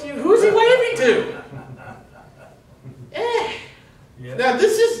waving at you. Who's he waving to? Yeah. Now,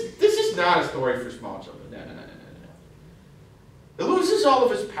 this is not a story for small children. No. It loses all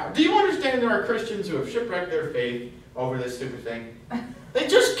of its power. Do you understand there are Christians who have shipwrecked their faith over this stupid thing? They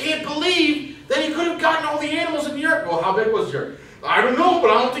just can't believe that he could have gotten all the animals in the ark. Well, how big was the ark? I don't know,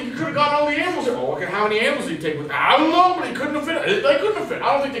 but I don't think he could have gotten all the animals. Oh, okay, how many animals did he take with? I don't know, but he couldn't have fit. They couldn't have fit.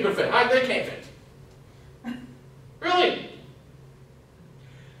 I don't think they could fit. They can't fit. Really?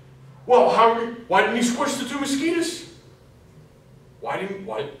 Well, why didn't he squish the 2 mosquitoes? Why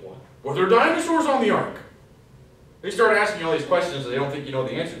were there dinosaurs on the ark? They start asking you all these questions that they don't think you know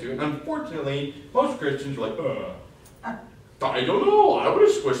the answer to. And unfortunately, most Christians are like, I don't know. I would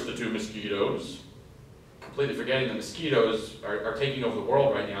have squished the 2 mosquitoes. Completely forgetting the mosquitoes are taking over the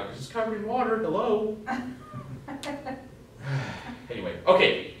world right now because it's covered in water. Hello. Anyway,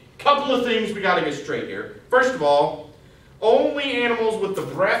 okay. Couple of things we got to get straight here. First of all, only animals with the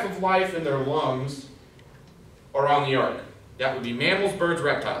breath of life in their lungs are on the ark. That would be mammals, birds,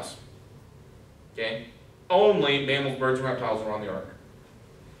 reptiles. Okay? Only mammals, birds, and reptiles are on the ark.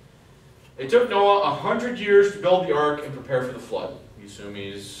 It took Noah 100 years to build the ark and prepare for the flood. You assume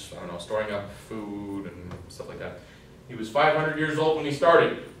he's, I don't know, storing up food and stuff like that. He was 500 years old when he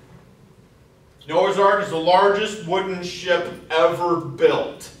started. Noah's Ark is the largest wooden ship ever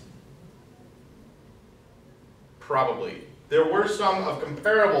built. Probably. There were some of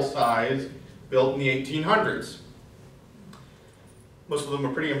comparable size built in the 1800s. Most of them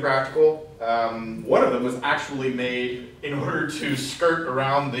were pretty impractical. One of them was actually made in order to skirt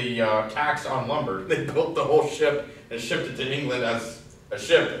around the tax on lumber. They built the whole ship and shipped it to England as a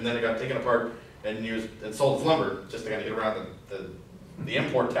ship, and then it got taken apart and used and sold as lumber just to kind of get around the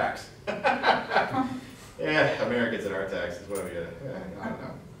import tax. Yeah, Americans and our taxes. What do we get? I don't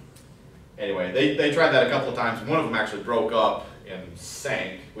know. Anyway, they tried that a couple of times. One of them actually broke up and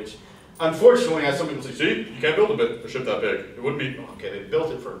sank, which unfortunately, as some people say, see, you can't build a ship that big. It wouldn't be, okay, they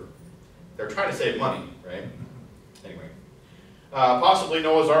built it for, they're trying to save money, right? Anyway. Possibly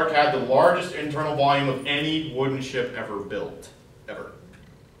Noah's Ark had the largest internal volume of any wooden ship ever built, ever.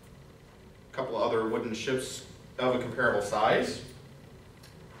 A couple of other wooden ships of a comparable size.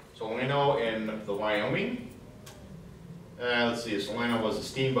 Solano in the Wyoming. Let's see, Solano was a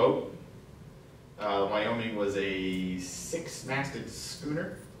steamboat. Wyoming was a 6-masted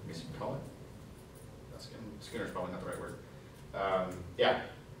schooner, I guess you can call it. Schooner is probably not the right word. Yeah,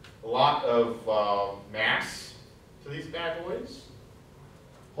 a lot of mass to these bad boys.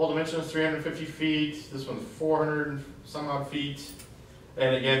 Whole dimension is 350 feet. This one's 400 and some odd feet.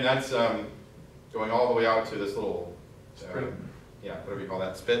 And again, that's going all the way out to this little, yeah, whatever you call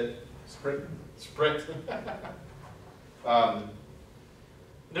that, sprit.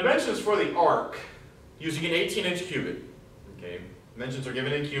 Dimensions for the ark, using an 18-inch cubit. Okay, dimensions are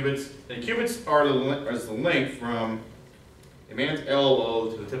given in cubits. And cubits are the length from a man's elbow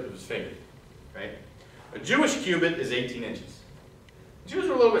to the tip of his finger. Right? A Jewish cubit is 18 inches. Jews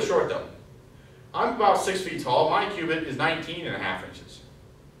are a little bit short though. I'm about 6 feet tall. My cubit is 19.5 inches.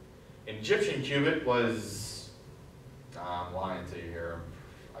 An Egyptian cubit was, I'm lying to you here,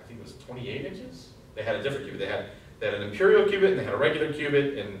 I think it was 28 inches. They had a different cubit. They had an imperial cubit and they had a regular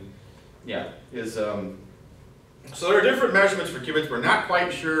cubit, and yeah, so there are different measurements for cubits. We're not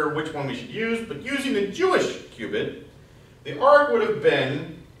quite sure which one we should use, but using the Jewish cubit, the ark would have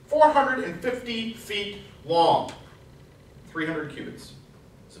been 450 feet long. 300 cubits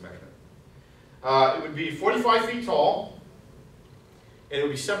is the measurement. It would be 45 feet tall, and it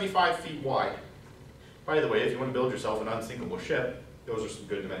would be 75 feet wide. By the way, if you want to build yourself an unsinkable ship, those are some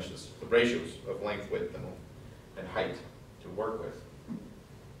good dimensions, the ratios of length, width, and height to work with.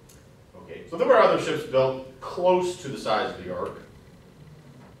 Okay, so there were other ships built close to the size of the Ark.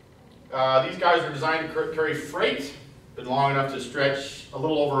 These guys are designed to carry freight, but long enough to stretch a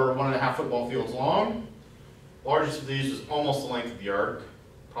little over 1.5 football fields long. Largest of these was almost the length of the Ark,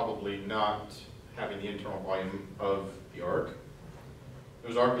 probably not having the internal volume of the Ark.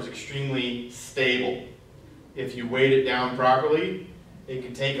 This Ark was extremely stable. If you weighed it down properly, it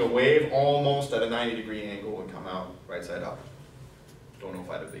could take a wave almost at a 90-degree angle and come out right side up. Don't know if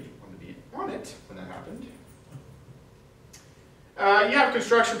I'd be on it when that happened. You have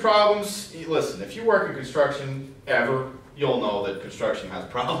construction problems. Listen, if you work in construction ever, you'll know that construction has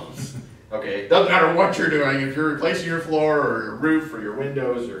problems. Okay, doesn't matter what you're doing. If you're replacing your floor or your roof or your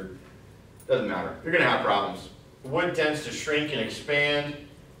windows, or doesn't matter. You're going to have problems. Wood tends to shrink and expand.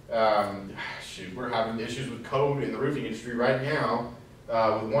 Shoot, we're having issues with code in the roofing industry right now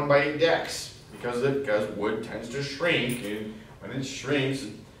with 1x8 decks because wood tends to shrink, and when it shrinks,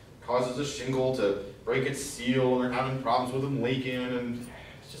 it causes a shingle to break its seal, and they're having problems with them leaking, and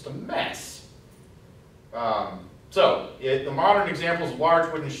it's just a mess. The modern examples of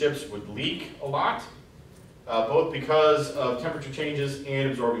large wooden ships would leak a lot, both because of temperature changes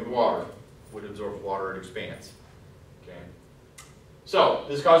and absorbing water. Wood absorbs water, it expands. Okay. So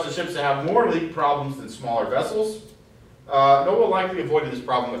this causes ships to have more leak problems than smaller vessels. Noah likely avoided this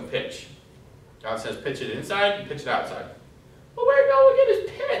problem with pitch. God says pitch it inside and pitch it outside. Well, where did Noah get his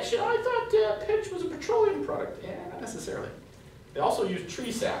pitch? I thought pitch was a petroleum product. Yeah, not necessarily. They also used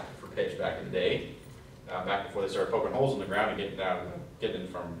tree sap for pitch back in the day, back before they started poking holes in the ground and getting it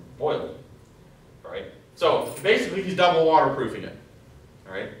from boiling. All right. So basically, he's double waterproofing it.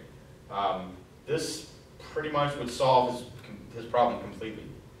 All right. This pretty much would solve his problem completely.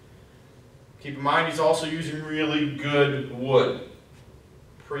 Keep in mind, he's also using really good wood,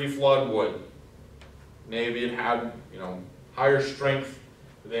 pre-flood wood. Maybe it had, higher strength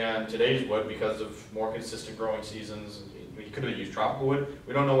than today's wood because of more consistent growing seasons. He could have used tropical wood.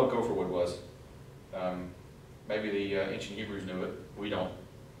 We don't know what gopher wood was. Maybe the ancient Hebrews knew it. We don't.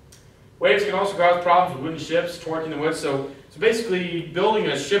 Waves can also cause problems with wooden ships, torquing the wood. So basically, building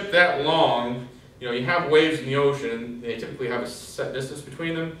a ship that long, you have waves in the ocean. They typically have a set distance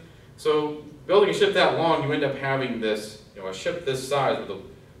between them. So building a ship that long, you end up having this, a ship this size with a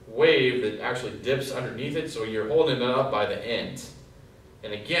wave that actually dips underneath it, so you're holding it up by the end.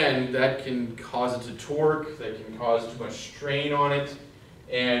 And again, that can cause it to torque, that can cause too much strain on it.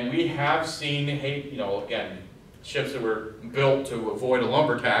 And we have seen, again, ships that were built to avoid a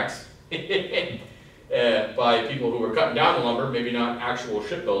lumber tax by people who were cutting down the lumber, maybe not actual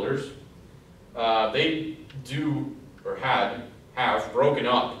shipbuilders. They do, or have broken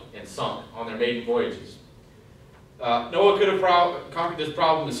up and sunk on their maiden voyages. Noah could have conquered this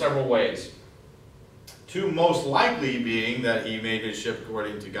problem in several ways. Two most likely being that he made his ship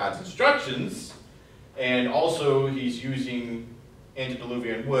according to God's instructions, and also he's using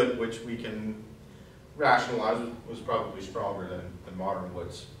antediluvian wood, which we can rationalize was probably stronger than modern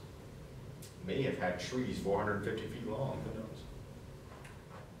woods. May have had trees 450 feet long, who knows.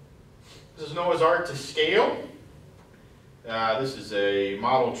 This is Noah's Ark to scale. This is a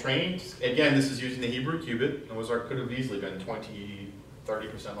model train. Again, this is using the Hebrew cubit. Noah's Ark could have easily been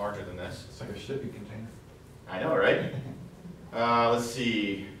 20–30% larger than this. It's like a shipping container. I know, right? Let's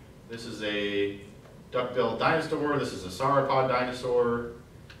see. This is a duck-billed dinosaur. This is a sauropod dinosaur.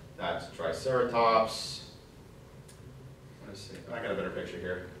 That's Triceratops. Let's see. I got a better picture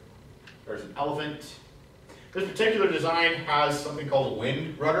here. There's an elephant. This particular design has something called a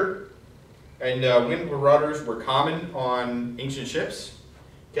wind rudder. And wind rudders were common on ancient ships.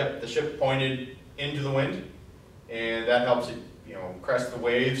 Kept the ship pointed into the wind, and that helps it, crest the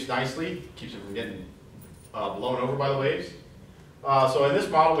waves nicely. Keeps it from getting blown over by the waves. So in this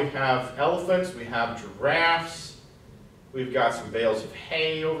model, we have elephants, we have giraffes, we've got some bales of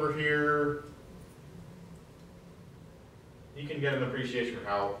hay over here. You can get an appreciation for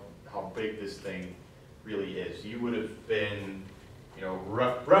how big this thing really is. You would have been,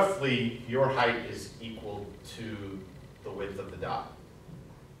 roughly your height is equal to the width of the dock.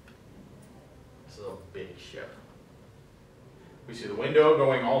 This is a big ship. We see the window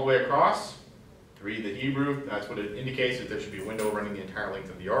going all the way across. Read the Hebrew, that's what it indicates, that there should be a window running the entire length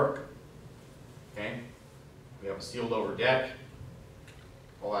of the ark. Okay? We have a sealed over deck,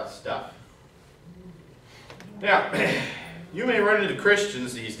 all that stuff. Now, you may run into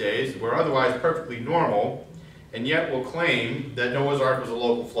Christians these days who are otherwise perfectly normal, and yet will claim that Noah's Ark was a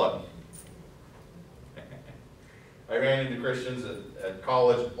local flood. I ran into Christians at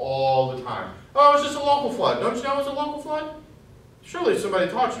college all the time. Oh, it's just a local flood. Don't you know it's a local flood? Surely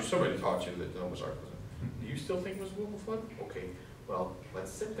somebody taught you that Noah's Ark was. Do you still think it was a local flood? Okay, well,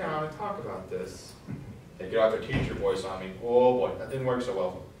 let's sit down and talk about this. They get out their teacher voice on me. Oh boy, that didn't work so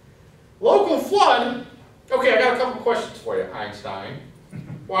well. Local flood? Okay, I got a couple questions for you, Einstein.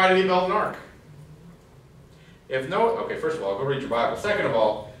 Why did he build an ark? Okay, first of all, go read your Bible. Second of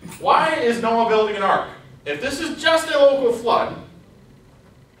all, why is Noah building an ark? If this is just a local flood,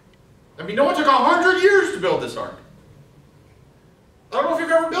 I mean, Noah took 100 years to build this ark. I don't know if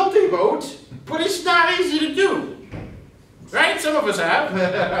you've ever built a boat, but it's not easy to do. Right? Some of us have.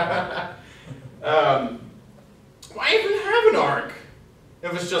 Why even have an ark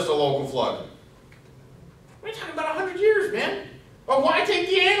if it's just a local flood? What are you talking about 100 years, man? Well, why take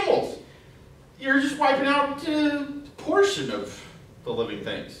the animals? You're just wiping out a portion of the living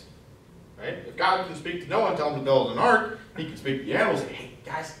things. Right? If God can speak to Noah and tell him to build an ark, he can speak to the animals and say, hey,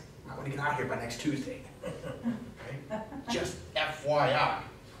 guys, I want to get out of here by next Tuesday. Right? Just FYI.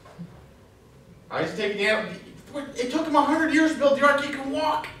 I used to take the animals. It took him 100 years to build the ark. He can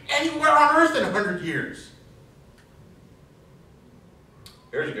walk anywhere on earth in 100 years.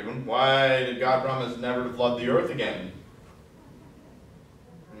 Here's a good one. Why did God promise never to flood the earth again?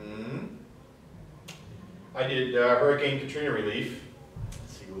 I did Hurricane Katrina relief.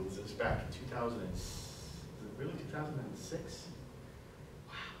 Let's see, what was this back in 2000? Is it really 2006?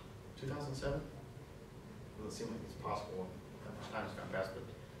 Wow. 2007? Doesn't seem like it's possible. That much time has gone past,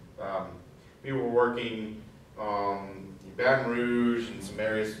 but we were working in Baton Rouge and some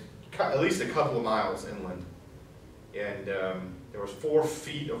areas, at least a couple of miles inland. And there was 4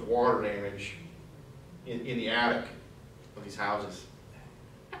 feet of water damage in the attic of these houses.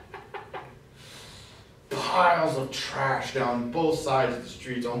 Piles of trash down both sides of the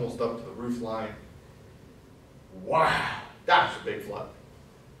streets, almost up to the roof line. Wow, that was a big flood.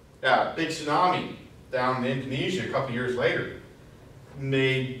 Yeah, big tsunami down in Indonesia a couple years later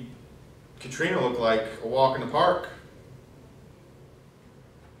made Katrina look like a walk in the park.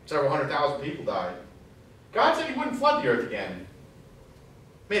 Several 100,000 people died. God said he wouldn't flood the earth again.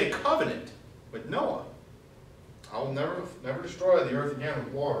 Made a covenant with Noah. I will never destroy the earth again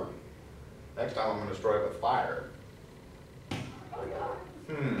with water. Next time I'm going to destroy it with fire.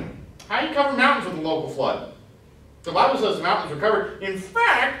 How do you cover mountains with a local flood? The Bible says the mountains were covered. In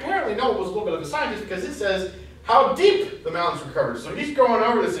fact, apparently Noah was a little bit of a scientist because it says how deep the mountains were covered. So he's going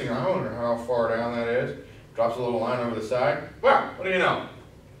over this thing. I wonder how far down that is. Drops a little line over the side. Well, what do you know?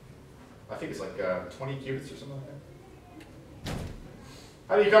 I think it's like 20 cubits or something like that.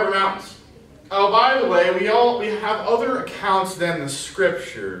 How do you cover mountains? Oh, by the way, we have other accounts than the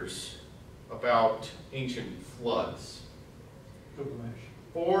scriptures about ancient floods. Gilgamesh.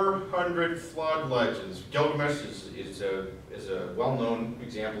 400 flood legends. Gilgamesh is a well-known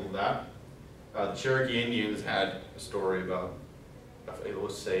example of that. The Cherokee Indians had a story about,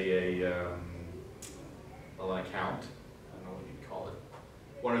 let's say, an account. I don't know what you'd call it.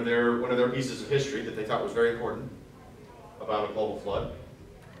 One of their pieces of history that they thought was very important about a global flood.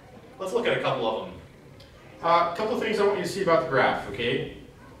 Let's look at a couple of them. A couple of things I want you to see about the graph, okay?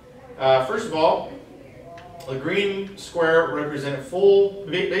 First of all, the green square represents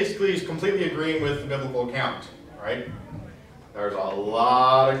basically is completely agreeing with the biblical account, right? There's a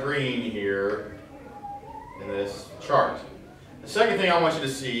lot of green here in this chart. The second thing I want you to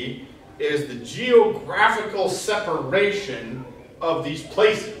see is the geographical separation of these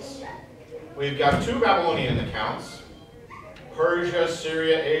places. We've got 2 Babylonian accounts: Persia,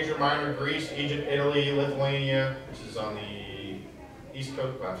 Syria, Asia Minor, Greece, Egypt, Italy, Lithuania, which is on the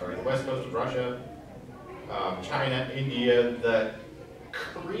the west coast of Russia, China, India, the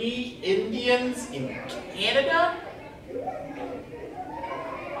Cree Indians in Canada,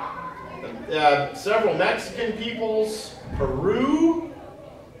 several Mexican peoples, Peru.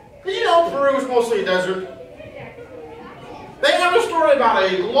 Did you know Peru is mostly a desert? They have a story about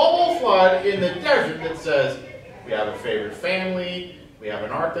a global flood in the desert that says, we have a favored family, we have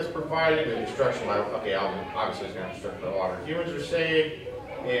an ark that's provided, we have destruction by, obviously it's going to destruction by water. Humans are saved,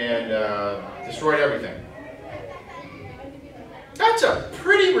 and destroyed everything. That's a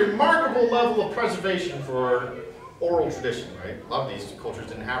pretty remarkable level of preservation for oral tradition, right? A lot of these cultures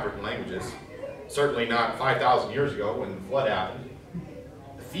didn't have written languages. Certainly not 5,000 years ago when the flood happened.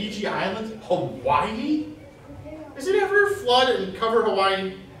 The Fiji Islands, Hawaii? Does it ever flood and cover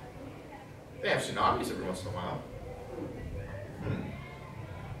Hawaii? They have tsunamis every once in a while.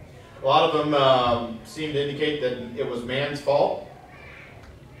 A lot of them seem to indicate that it was man's fault.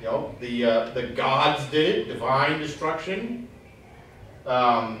 You know, the gods did it, divine destruction.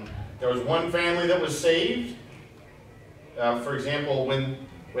 There was one family that was saved. For example, when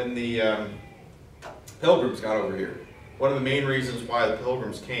the Pilgrims got over here, one of the main reasons why the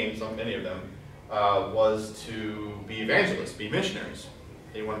Pilgrims came, so many of them, was to be evangelists, be missionaries.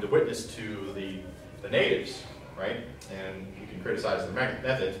 They wanted to witness to the natives, right? And you can criticize their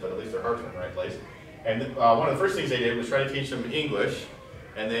methods, but at least their hearts were in the right place. And one of the first things they did was try to teach them English,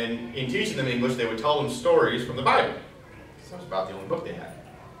 and then in teaching them English, they would tell them stories from the Bible. That was about the only book they had,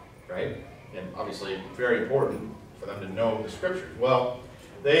 right? And obviously very important for them to know the scriptures. Well,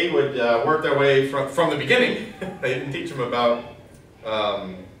 they would work their way from the beginning. They didn't teach them about,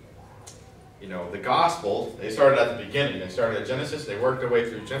 the gospel. They started at the beginning. They started at Genesis. They worked their way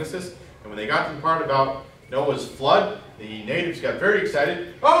through Genesis. And when they got to the part about Noah's flood, the natives got very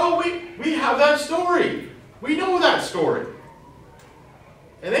excited. Oh, we have that story. We know that story.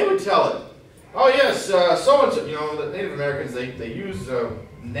 And they would tell it. Oh yes, so-and-so, the Native Americans, they use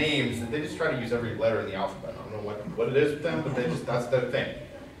names, and they just try to use every letter in the alphabet. I don't know what it is with them, but that's their thing.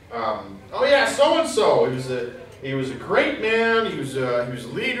 Oh yeah, so-and-so, he was a great man, he was a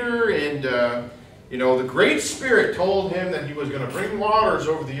leader, and the Great Spirit told him that he was going to bring waters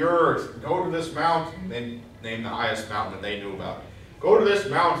over the earth. Go to this mountain. They named the highest mountain that they knew about. Go to this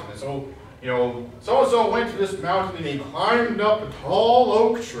mountain. And so, so-and-so went to this mountain and he climbed up a tall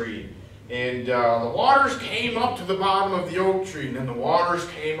oak tree. And the waters came up to the bottom of the oak tree. And then the waters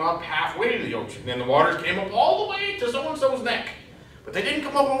came up halfway to the oak tree. And then the waters came up all the way to so-and-so's neck. But they didn't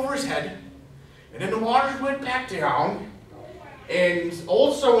come up over his head. And then the waters went back down. And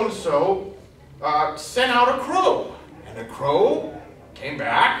old so-and-so sent out a crow. And the crow came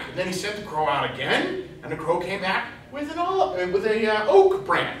back. And then he sent the crow out again. And the crow came back with an oak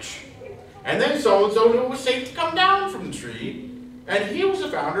branch. And then so-and-so knew it was safe to come down from the tree. And he was the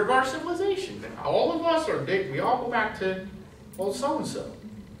founder of our civilization. And all of us are big. We all go back to old so-and-so.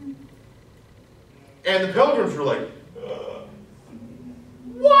 And the Pilgrims were like,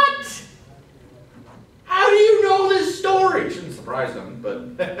 what? How do you know this story? Shouldn't surprise them,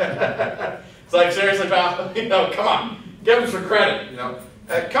 but it's like, seriously, pal, come on, give them some credit.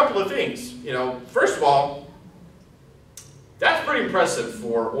 A couple of things. First of all, that's pretty impressive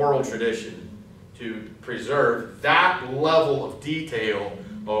for oral tradition to preserve that level of detail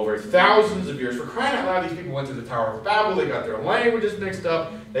over thousands of years. For crying out loud, these people went to the Tower of Babel, they got their languages mixed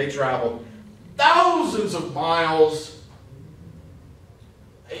up, they traveled thousands of miles,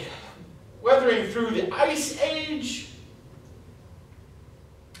 weathering through the Ice Age,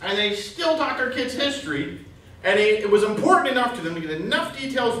 and they still taught their kids history, and it was important enough to them to get enough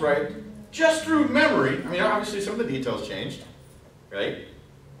details right just through memory. I mean, obviously some of the details changed, right?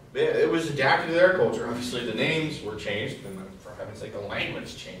 It was adapted to their culture. Obviously the names were changed, and for heaven's sake, the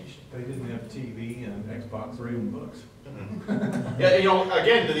language changed. They didn't have TV and Xbox or even books. Mm-hmm. Yeah,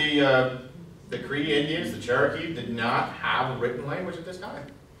 again, the Cree Indians, the Cherokee, did not have a written language at this time.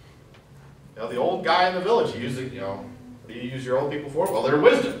 The old guy in the village, he used it, what do you use your old people for? Well, their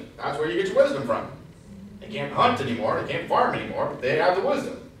wisdom. That's where you get your wisdom from. They can't hunt anymore, they can't farm anymore, but they have the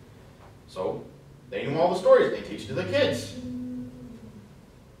wisdom. So, they knew all the stories, they teach to the kids.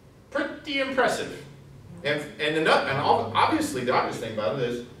 Pretty impressive. And obviously, the obvious thing about it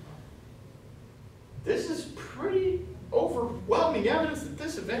is, this is pretty overwhelming evidence that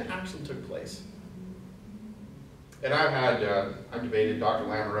this event actually took place. And I've debated Dr.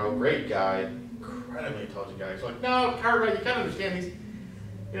 Lamoureux, great guy, incredibly intelligent guy. He's like, no, Cartwright, you gotta understand these,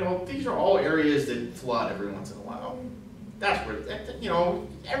 these are all areas that flood every once in a while. That's where,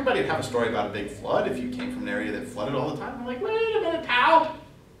 everybody would have a story about a big flood if you came from an area that flooded all the time. I'm like, wait a minute, pal.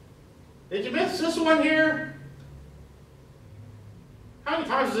 Did you miss this one here? How many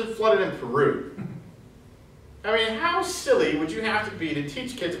times has it flooded in Peru? I mean, how silly would you have to be to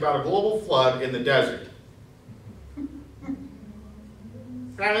teach kids about a global flood in the desert?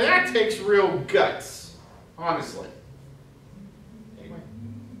 I mean, that takes real guts, honestly. Anyway,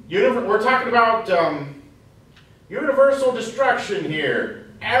 we're talking about universal destruction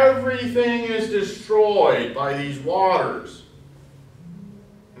here. Everything is destroyed by these waters.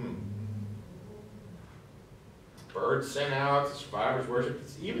 Birds sent out, survivors worship.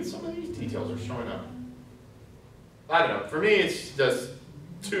 Even some of these details are showing up. I don't know. For me, it's just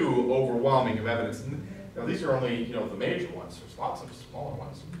too overwhelming of evidence. These are only, the major ones. There's lots of smaller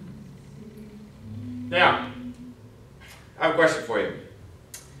ones. Now, I have a question for you.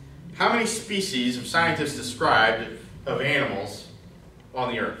 How many species have scientists described of animals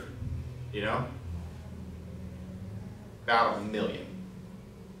on the Earth? About 1 million.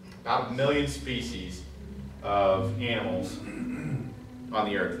 About 1 million species of animals on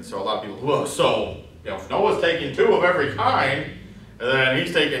the Earth. And so a lot of people, whoa, so, if Noah's taking 2 of every kind, And then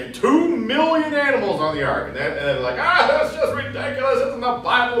he's taking 2 million animals on the ark. And they're like, that's just ridiculous. Isn't the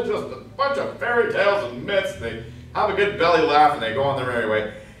Bible just a bunch of fairy tales and myths? They have a good belly laugh and they go on their merry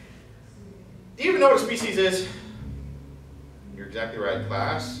way. Do you even know what a species is? You're exactly right,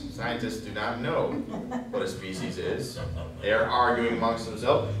 class. Scientists do not know what a species is. They are arguing amongst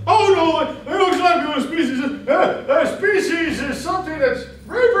themselves. Oh no, they know exactly what a species is. A species is something that's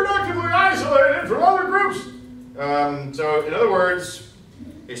reproductively isolated from other groups. So, in other words,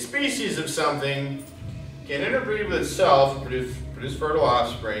 a species of something can interbreed with itself and produce fertile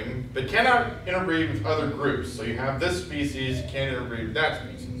offspring, but cannot interbreed with other groups. So you have this species can't interbreed with that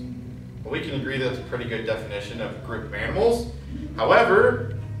species. Well, we can agree that's a pretty good definition of a group of animals.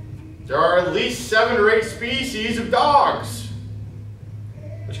 However, there are at least 7 or 8 species of dogs,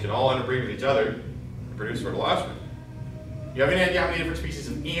 which can all interbreed with each other and produce fertile offspring. You have any idea how many different species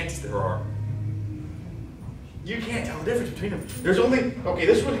of ants there are? You can't tell the difference between them. There's only, okay,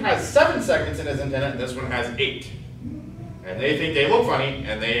 this one has 7 segments in its antenna, and this one has 8. And they think they look funny,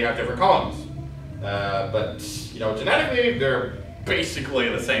 and they have different columns. But, you know, genetically, they're basically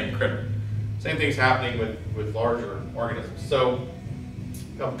the same critter. Same thing's happening with larger organisms. So,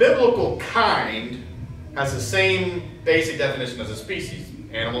 a biblical kind has the same basic definition as a species.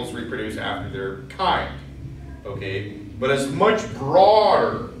 Animals reproduce after their kind, okay? But it's much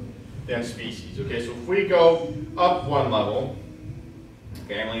broader than species, okay? So if we go up one level,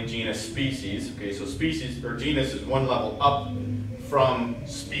 family, genus, species, okay? So species, or genus is one level up from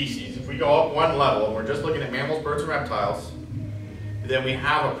species. If we go up one level, and we're just looking at mammals, birds, and reptiles, then we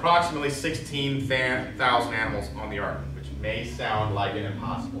have approximately 16,000 animals on the ark, which may sound like an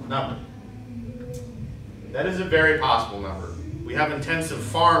impossible number. That is a very possible number. We have intensive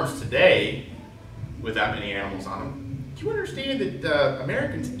farms today with that many animals on them. Do you understand that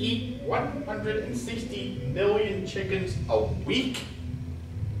Americans eat 160 million chickens a week?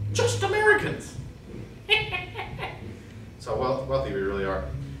 Just Americans! So wealthy we really are.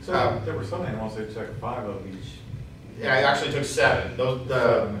 So there were some animals they took 5 of each. Yeah, it actually took 7. Those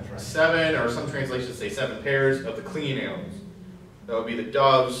 7, or some translations say 7 pairs of the clean animals. That would be the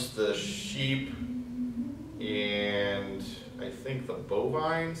doves, the sheep, and I think the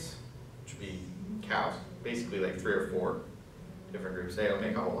bovines, which would be cows. Basically like 3 or 4 different groups. They don't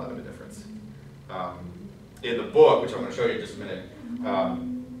make a whole lot of a difference. In the book, which I'm going to show you in just a minute,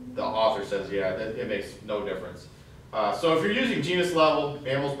 the author says, yeah, that it makes no difference. So if you're using genus level,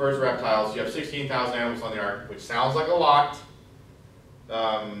 mammals, birds, reptiles, you have 16,000 animals on the ark, which sounds like a lot,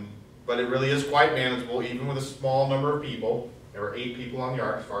 but it really is quite manageable, even with a small number of people. There were 8 people on the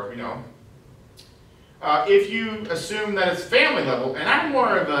ark, as far as we know. If you assume that it's family level, and I'm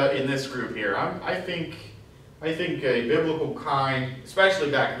more of a, in this group here, I think a biblical kind,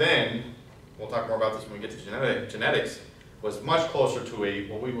 especially back then, we'll talk more about this when we get to genetics, was much closer to a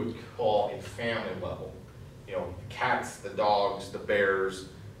what we would call a family level. You know, cats, the dogs, the bears,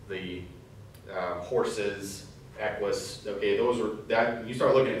 the horses, equus. Okay, those are that. You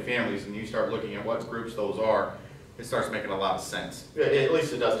start looking at families and you start looking at what groups those are. It starts making a lot of sense. At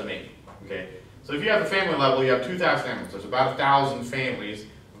least it does to me. Okay, so if you have the family level, you have 2,000 animals. There's about 1,000 families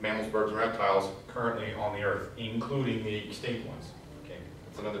of mammals, birds, and reptiles currently on the earth, including the extinct ones. Okay,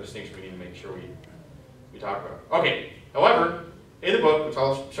 that's another distinction we need to make sure we talk about. Okay, however, in the book, which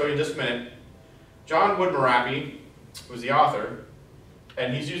I'll show you in just a minute, John Woodmarappy was the author,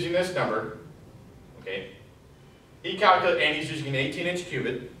 and he's using this number, okay? He calculates, and he's using an 18-inch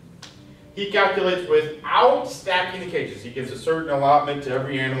cubit. He calculates without stacking the cages. He gives a certain allotment to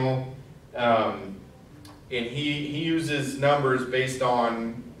every animal, and he uses numbers based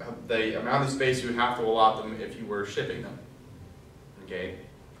on the amount of space you would have to allot them if you were shipping them, okay?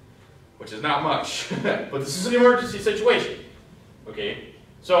 Which is not much, but this is an emergency situation, okay?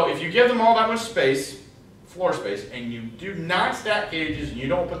 So if you give them all that much space, floor space, and you do not stack cages, and you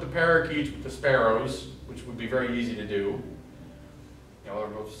don't put the parakeets with the sparrows, which would be very easy to do, you know, they're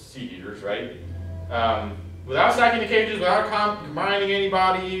both seed eaters, right? Without stacking the cages, without combining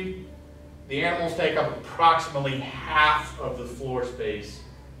anybody, the animals take up approximately half of the floor space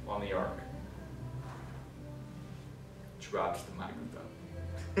on the ark. Drops the microphone.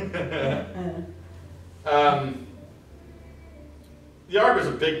 The ark is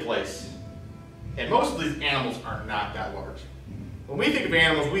a big place, and most of these animals are not that large. When we think of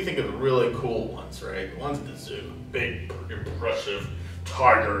animals, we think of the really cool ones, right? The ones at the zoo, big, impressive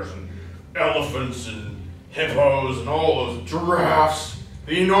tigers and elephants and hippos and all those giraffes,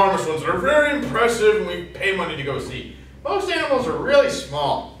 the enormous ones that are very impressive and we pay money to go see. Most animals are really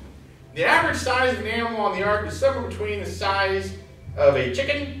small. The average size of an animal on the ark is somewhere between the size of a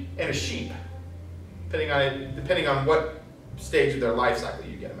chicken and a sheep, depending on what stage of their life cycle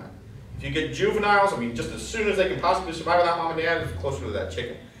you get them at. If you get juveniles, I mean, just as soon as they can possibly survive without mom and dad, it's closer to that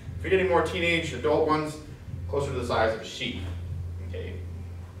chicken. If you're getting more teenage, adult ones, closer to the size of a sheep. Okay,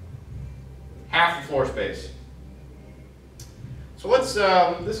 half the floor space. So let's.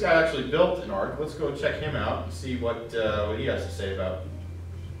 This guy actually built an ark. Let's go check him out and see what he has to say about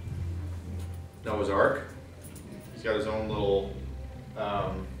Noah's Ark. He's got his own little.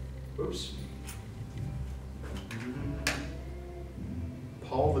 Oops.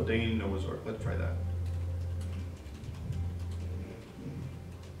 Paul the Dane Noah's Ark. Let's try that.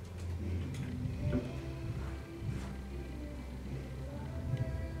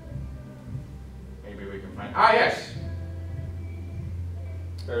 Maybe we can find. Ah, yes.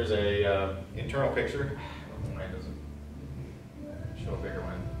 There's a internal picture. I don't know why it doesn't show a bigger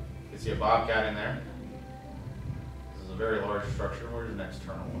one. You can see a bobcat in there. This is a very large structure. Where's the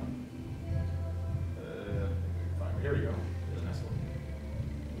external one? Here we go. Here's the next one.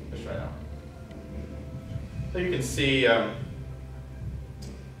 Let's try that one. So you can see,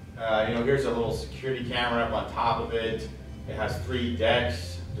 here's a little security camera up on top of it. It has 3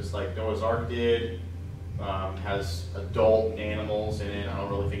 decks, just like Noah's Ark did. Has adult animals in it. I don't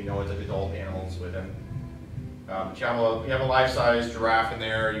really think Noah took adult animals with him. You have a life-size giraffe in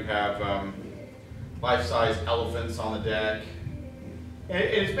there. You have life-size elephants on the deck. And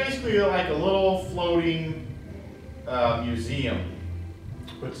it's basically like a little floating museum.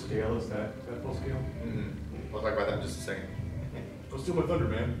 What scale is that? Is that full scale? Mm-hmm. We'll talk about that in just a second. Don't steal my thunder,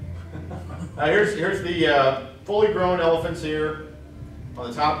 man. Here's the fully grown elephants here on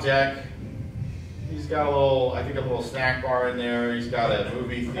the top deck. He's got a little snack bar in there. He's got a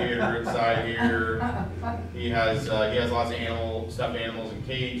movie theater inside here. He has lots of stuffed animals in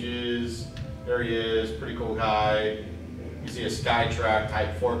cages. There he is, pretty cool guy. You see a Skytrack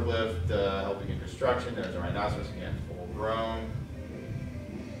type forklift helping in construction. There's a rhinoceros again, full grown.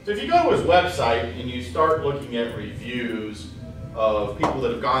 So if you go to his website and you start looking at reviews of people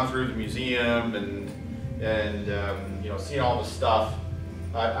that have gone through the museum and seen all the stuff,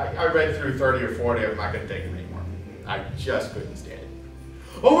 I read through 30 or 40 of them. I couldn't take them anymore. I just couldn't stand it.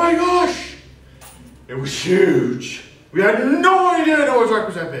 Oh my gosh! It was huge. We had no idea Noah's Ark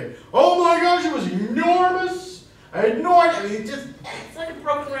was that big. Oh my gosh, it was enormous. I had no idea. I mean, it's like a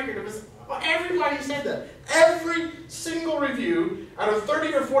broken record. It was, everybody said that. Every single review out of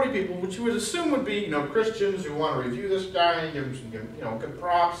 30 or 40 people, which you would assume would be, Christians who want to review this guy and give him some, good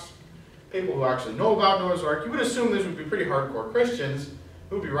props. People who actually know about Noah's Ark. You would assume this would be pretty hardcore Christians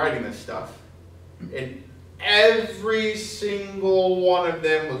who would be writing this stuff. And every single one of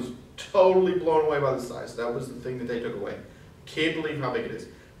them was totally blown away by the size. That was the thing that they took away. Can't believe how big it is.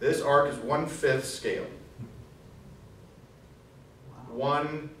 This ark is 1/5 scale.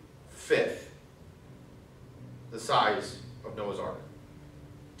 1/5 the size of Noah's Ark.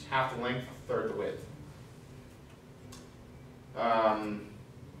 It's half the length, 1/3 the width.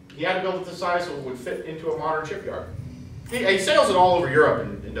 He had to build it this size so it would fit into a modern shipyard. He sails it all over Europe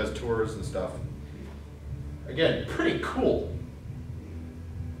and does tours and stuff. Again, pretty cool.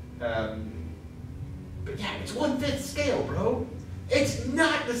 But yeah, it's 1/5 scale, bro. It's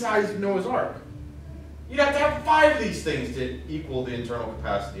not the size of Noah's Ark. You'd have to have 5 of these things to equal the internal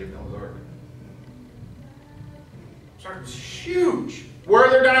capacity of Noah's Ark. This ark was huge. Were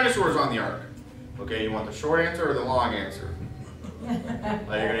there dinosaurs on the ark? Okay, you want the short answer or the long answer? You're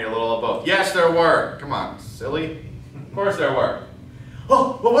gonna need a little of both. Yes, there were. Come on, silly. Of course there were.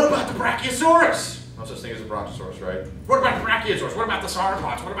 Oh, but what about the Brachiosaurus? No such thing as a Brontosaurus, right? What about the Brachiosaurus? What about the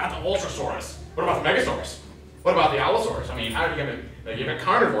Sauropods? What about the Ultrasaurus? What about the Megasaurus? What about the Allosaurus? I mean, how do you get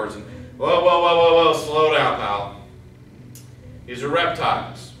carnivores? And whoa, slow down, pal. These are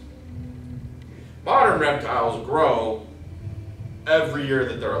reptiles. Modern reptiles grow every year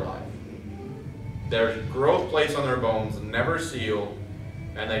that they're alive. There's growth plates on their bones that never seal,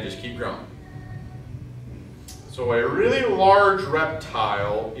 and they just keep growing. So a really large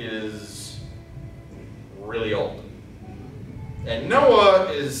reptile is really old. And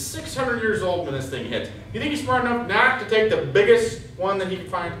Noah is 600 years old when this thing hits. You think he's smart enough not to take the biggest one that he can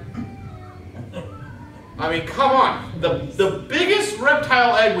find? I mean, come on. The biggest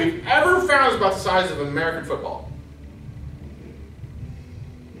reptile egg we've ever found is about the size of an American football.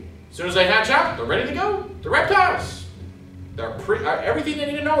 As soon as they hatch out, they're ready to go. They're reptiles. They're everything they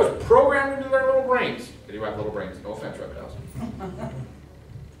need to know is programmed into their little brains. They do have little brains. No offense, reptiles.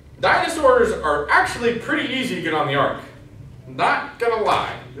 Dinosaurs are actually pretty easy to get on the ark. Not gonna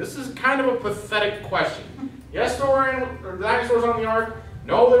lie. This is kind of a pathetic question. Yes, there were dinosaurs on the ark.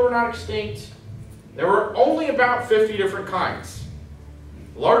 No, they were not extinct. There were only about 50 different kinds.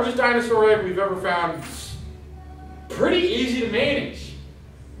 The largest dinosaur egg we've ever found is pretty easy to manage.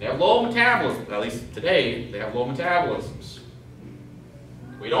 They have low metabolism, at least today, they have low metabolisms.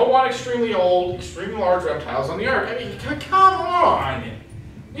 We don't want extremely old, extremely large reptiles on the ark. I mean, come on!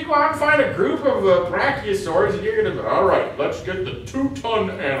 You go out and find a group of brachiosaurs and you're gonna, all right, let's get the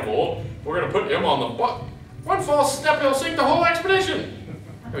 2-ton animal. We're gonna put him on the butt. One false step, he'll sink the whole expedition.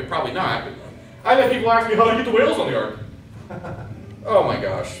 I mean, probably not, but I've had people ask me how to get the whales on the ark. Oh my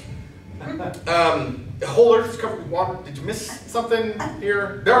gosh. The whole earth is covered with water. Did you miss something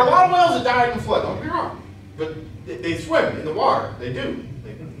here? There are a lot of whales that died in the flood, don't get me wrong. But they swim in the water. They do.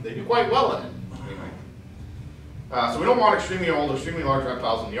 They do quite well in it. Anyway. So we don't want extremely old, extremely large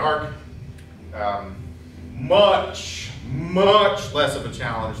reptiles in the ark. Much less of a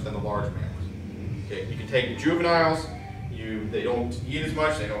challenge than the large mammals. Okay, you can take juveniles. They don't eat as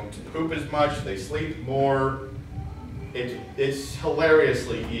much. They don't poop as much. They sleep more. It's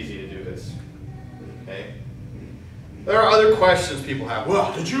hilariously easy to do this. Okay. There are other questions people have.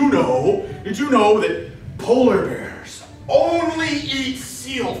 Well, did you know that polar bears only eat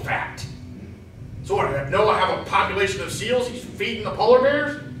seal fat? So what, did Noah have a population of seals he's feeding the polar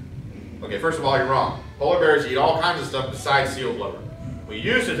bears? Okay, first of all, you're wrong. Polar bears eat all kinds of stuff besides seal blubber. We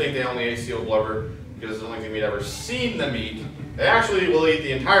used to think they only ate seal blubber because it's the only thing we'd ever seen them eat. They actually will eat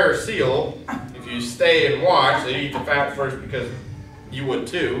the entire seal. If you stay and watch, they eat the fat first because you would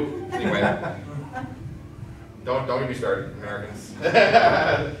too. Anyway, don't get me started, Americans.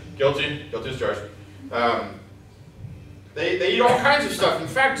 Guilty as charged. They eat all kinds of stuff. In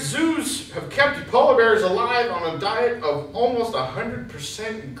fact, zoos have kept polar bears alive on a diet of almost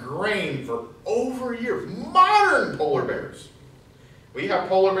 100% grain for over a year. Modern polar bears. We have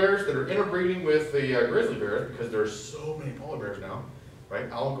polar bears that are interbreeding with the grizzly bears because there are so many polar bears now, right?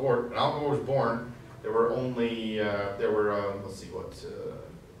 When Al Gore was born, there were only, let's see what,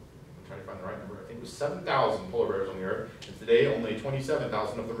 I'm trying to find the right number. I think it was 7,000 polar bears on the earth, and today only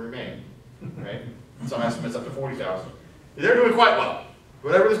 27,000 of them remain, right? Some estimates up to 40,000. They're doing quite well.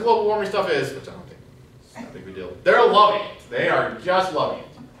 Whatever this global warming stuff is, which I don't think it's not a big deal. They're loving it. They are just loving it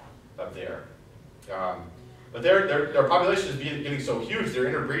up there. But their population is getting so huge, they're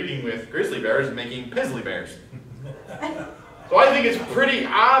interbreeding with grizzly bears and making pizzly bears. So I think it's pretty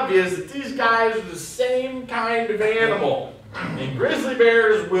obvious that these guys are the same kind of animal. And grizzly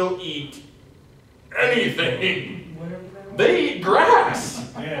bears will eat anything. They eat grass.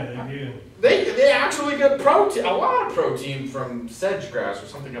 Yeah, they do. They actually get protein, a lot of protein from sedge grass or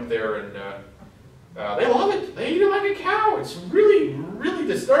something up there, and they love it. They eat it like a cow. It's really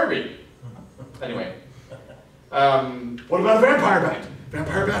disturbing. Anyway. What about a vampire bat?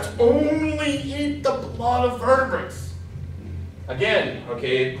 Vampire bats only eat the blood of vertebrates. Again,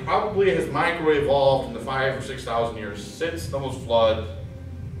 okay, it probably has micro-evolved in the 5,000 or 6,000 years since Noah's flood.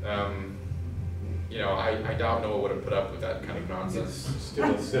 You know, I doubt Noah would have put up with that kind of nonsense.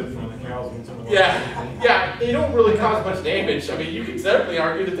 Still a sip from the cows into the water. Yeah, they don't really cause much damage. I mean, you could certainly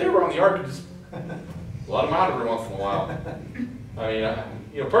argue that they were on the ark and just let them out every once in a while. I mean,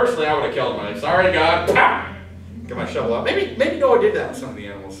 you know, personally, I would have killed them. I'm sorry, God. Pow! Get my shovel out. Maybe Noah did that with some of the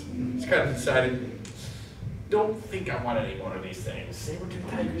animals. Just kind of decided, don't think I want any one of these things. Saber-tooth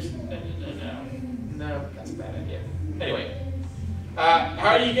tigers? No, that's a bad idea. Anyway,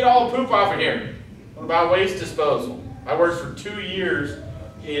 how do you get all the poop off of here? What about waste disposal? I worked for 2 years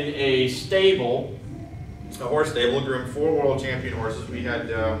in a stable, a horse stable, groomed 4 world champion horses. We had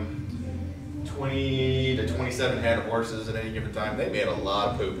 20 to 27 head of horses at any given time. They made a lot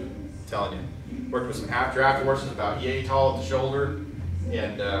of poop, I'm telling you. Worked with some half-draft horses about yay tall at the shoulder,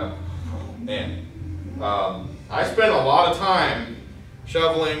 and man, I spent a lot of time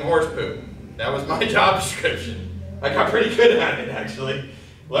shoveling horse poop. That was my job description. I got pretty good at it, actually.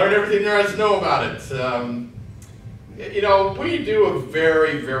 Learned everything there is to know about it. You know, we do a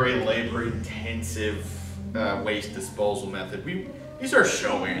very labor-intensive waste disposal method. These are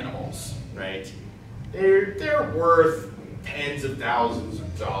show animals, right? They're worth tens of thousands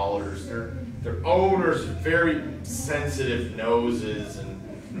of dollars. Their owners have very sensitive noses,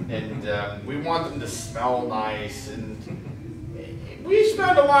 and we want them to smell nice, and we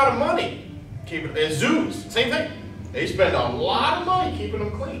spend a lot of money keeping, and zoos, same thing. They spend a lot of money keeping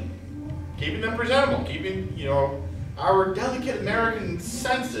them clean, keeping them presentable, keeping, you know, our delicate American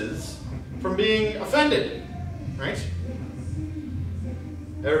senses from being offended, right?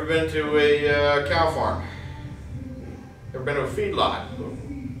 Ever been to a cow farm? Ever been to a feedlot?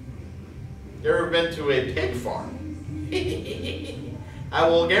 Ever been to a pig farm? I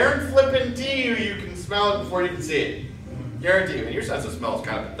will guarantee you can smell it before you can see it. Guarantee you. And your sense of smell is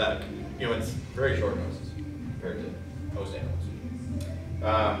kind of pathetic. Humans, very short noses. Very good. Most animals.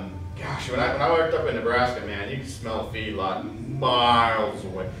 gosh, when I worked up in Nebraska, man, you can smell a feedlot miles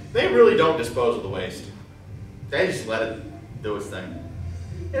away. They really don't dispose of the waste. They just let it do its thing.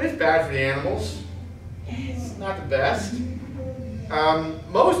 And it's bad for the animals. It's not the best.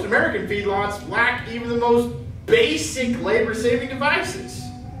 Most American feedlots lack even the most basic labor-saving devices.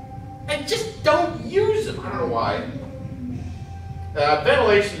 And just don't use them. I don't know why.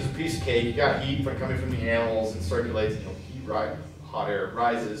 Ventilation is a piece of cake. You got heat coming from the animals. It circulates. Hot air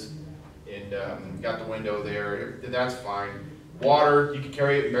rises. And you got the window there. That's fine. Water, you can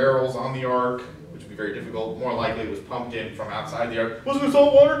carry it in barrels on the ark, which would be very difficult. More likely it was pumped in from outside the ark. Wasn't it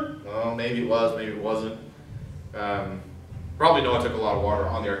salt water? Well, maybe it was, maybe it wasn't. Probably no one took a lot of water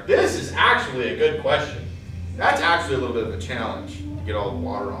on the ark. This is actually a good question. That's actually a little bit of a challenge to get all the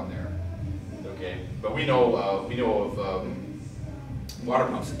water on there. Okay, but we know of water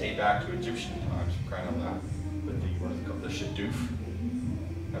pumps that date back to Egyptian times. Crying out loud. With the what is it called? The shadoof.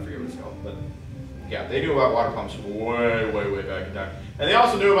 I forget what it's called, but yeah, they knew about water pumps way back in time. And they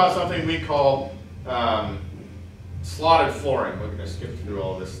also knew about something we call slotted flooring. We're going to skip through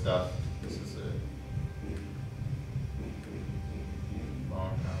all this stuff. This is a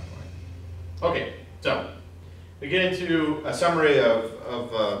long time. Okay, so we get into a summary of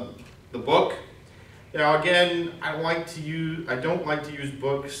the book. Now again, I don't like to use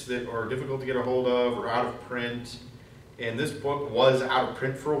books that are difficult to get a hold of or out of print. And this book was out of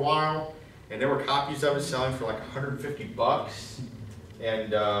print for a while, and there were copies of it selling for like 150 bucks.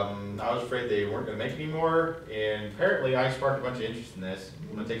 And I was afraid they weren't going to make any more. And apparently, I sparked a bunch of interest in this.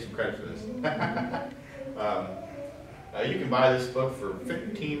 I'm going to take some credit for this. You can buy this book for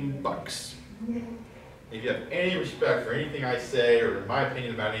 15 bucks. If you have any respect for anything I say or my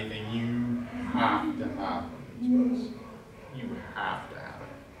opinion about anything, you have to have one of these books. You have to have it.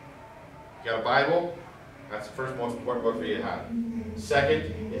 You got a Bible? That's the first most important book for you to have.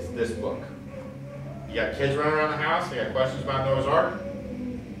 Second is this book. You got kids running around the house, they got questions about Noah's Ark,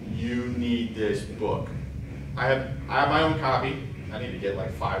 you need this book. I have my own copy. I need to get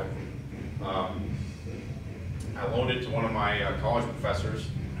like 5 of them. I loaned it to one of my college professors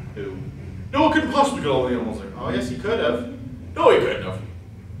who, no one could possibly get all the animals there. Oh yes, he could have. No, he couldn't have.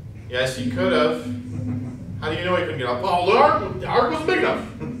 Yes, he could have. How do you know he couldn't get up? Well, the ark wasn't big enough.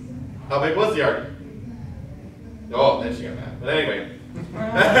 How big was the ark? Oh, then she got mad. But anyway.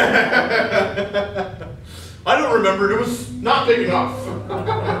 I don't remember. It was not big enough.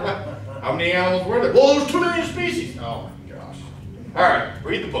 How many animals were there? Well, there's 2 million species. Oh my gosh. All right,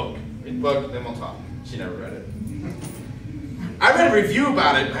 read the book. Read the book, then we'll talk. She never read it. I read a review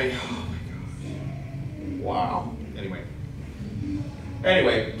about it. Oh my gosh. Wow.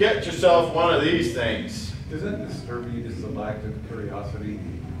 Anyway, get yourself one of these things. Does that disturb you, just a lack of curiosity?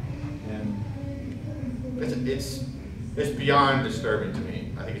 And it's beyond disturbing to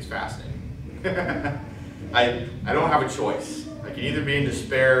me. I think it's fascinating. I don't have a choice. I can either be in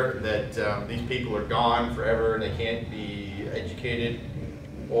despair that these people are gone forever and they can't be educated,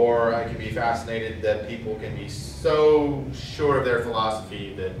 or I can be fascinated that people can be so sure of their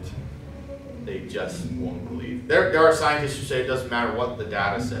philosophy that they just won't believe. There are scientists who say it doesn't matter what the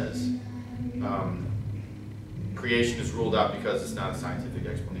data says. Creation is ruled out because it's not a scientific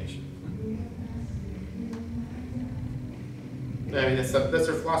explanation. I mean, that's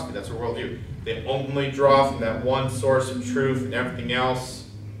their philosophy, that's their worldview. They only draw from that one source of truth, and everything else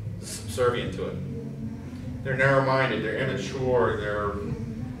is subservient to it. They're narrow-minded, they're immature, they're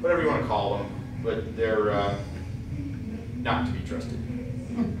whatever you want to call them, but they're not to be trusted.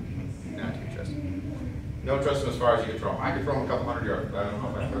 Not to be trusted. Don't trust them as far as you can throw them. I can throw them a couple 100 yards, but I don't know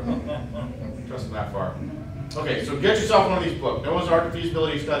if I can trust them that far. Okay, so get yourself one of these books. Noah's Ark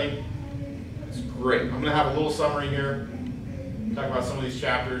Feasibility Study. It's great. I'm going to have a little summary here. Talk about some of these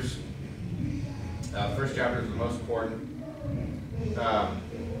chapters. The first chapter is the most important. John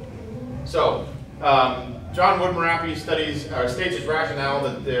Woodmarappe states his rationale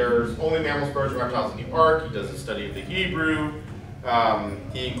that there's only mammals, birds, and reptiles in the Ark. He does a study of the Hebrew.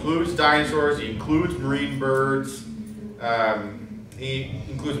 He includes dinosaurs. He includes marine birds. He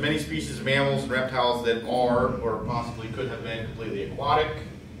includes many species of mammals and reptiles that are, or possibly could have been, completely aquatic,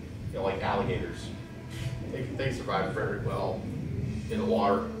 like alligators. They survive very well in the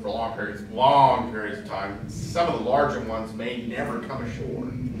water for long periods of time. Some of the larger ones may never come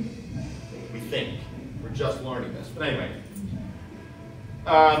ashore. We think. We're just learning this. But anyway,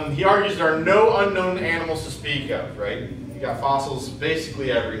 he argues there are no unknown animals to speak of, right? You got fossils,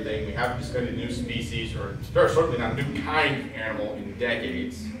 basically everything. We haven't discovered a new species, or certainly not a new kind of animal in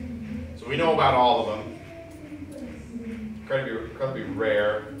decades. So we know about all of them. Incredibly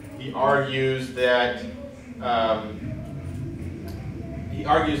rare. He argues that he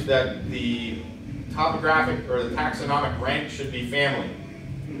argues that the topographic or the taxonomic rank should be family.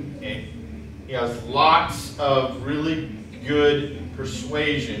 Okay? He has lots of really good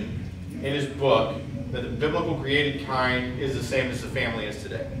persuasion in his book that the biblical created kind is the same as the family is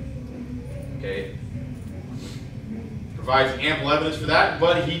today. Okay? Provides ample evidence for that,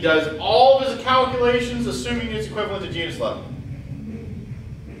 but he does all of his calculations assuming it's equivalent to genus level.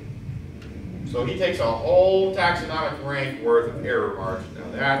 So he takes a whole taxonomic rank worth of error margin.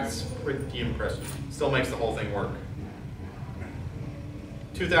 Now that's pretty impressive. Still makes the whole thing work.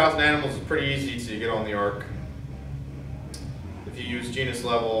 2,000 animals is pretty easy to get on the ark. If you use genus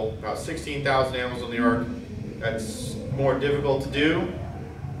level, about 16,000 animals on the ark. That's more difficult to do.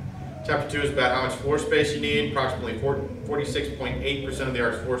 Chapter 2 is about how much floor space you need. Approximately 46.8% of the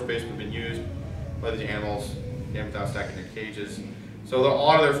ark's floor space would have been used by the animals, again, without stacking their cages. So a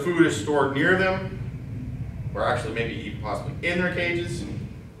lot of their food is stored near them, or actually maybe even possibly in their cages. You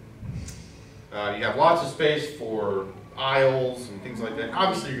have lots of space for aisles and things like that.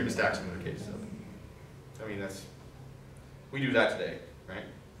 Obviously, you're going to stack some of their cages up. I mean, we do that today, right?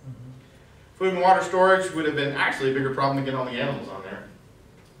 Food and water storage would have been actually a bigger problem to get all the animals on there.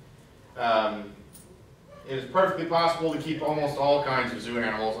 It is perfectly possible to keep almost all kinds of zoo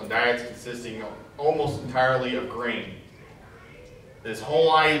animals on diets consisting almost entirely of grain. This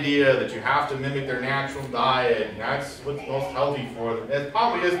whole idea that you have to mimic their natural diet, and that's what's most healthy for them. It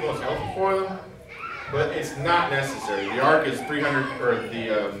probably is most healthy for them, but it's not necessary. The ark is 300, or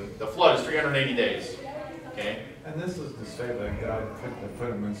the flood is 380 days. Okay. And this is to say that God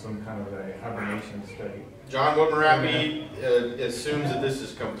put them in some kind of a hibernation state. John Woodmarappy assumes that this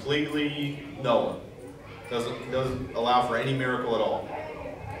is completely Noah. Doesn't allow for any miracle at all.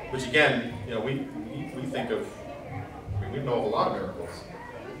 Which again, you know, we think of, I mean, we know of a lot of miracles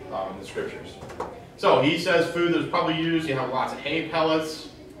in the scriptures. So he says food that's probably used, you have lots of hay pellets.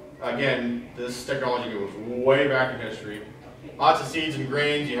 Again, this technology goes way back in history. Lots of seeds and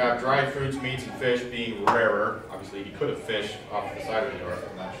grains, you have dried fruits, meats, and fish being rarer. Obviously he could have fished off the side of the ark,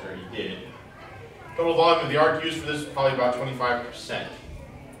 I'm not sure he did. Total volume of the ark used for this is probably about 25%.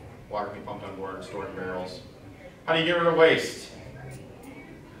 Water can be pumped on board and stored in barrels. How do you get rid of waste?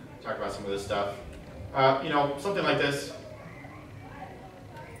 Talk about some of this stuff. You know, something like this.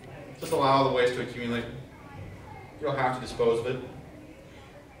 Just allow the waste to accumulate. You don't have to dispose of it.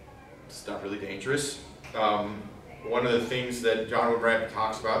 It's not really dangerous. One of the things that John Woodmarappy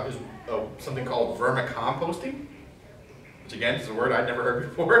talks about is something called vermicomposting, which again is a word I'd never heard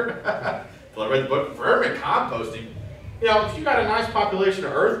before. Until I read the book, vermicomposting. You know, if you've got a nice population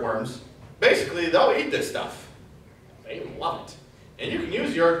of earthworms, basically they'll eat this stuff. They love it. And you can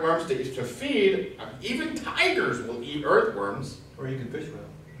use the earthworms to feed, even tigers will eat earthworms. Or you can fish with them.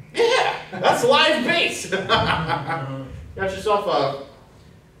 Yeah, that's live bait. Got yourself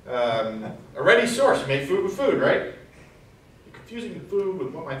a ready source. You make food with food, right? You're confusing the food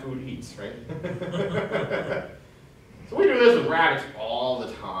with what my food eats, right? So we do this with rabbits all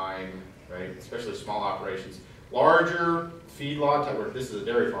the time, right? Especially small operations. Larger feedlot type, where this is a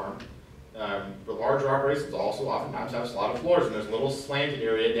dairy farm, but larger operations also oftentimes have a lot of floors, and there's a little slanted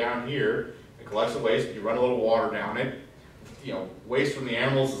area down here that collects the waste. You run a little water down it. You know, waste from the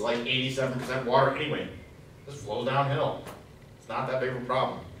animals is like 87% water anyway. It just flows downhill. It's not that big of a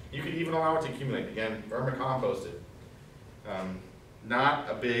problem. You could even allow it to accumulate. Again, vermicompost it. Not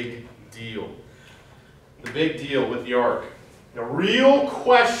a big deal. The big deal with the ark. The real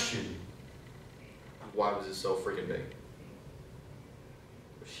question, why was it so freaking big? It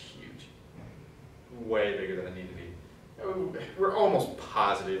was huge. Way bigger than it needed to be. We're almost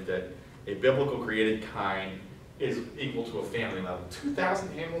positive that a biblical created kind is equal to a family level.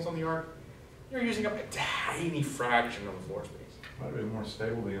 2,000 animals on the ark, you're using up a tiny fraction of the floor space. Might have been more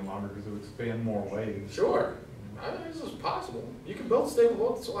stable being longer because it would span more waves. Sure. I think this is possible. You can build stable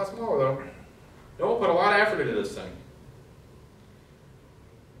boats a lot smaller though. Noah put a lot of effort into this thing.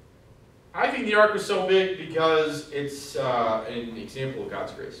 I think the ark was so big because it's an example of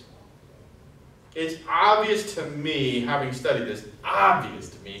God's grace. It's obvious to me, having studied this,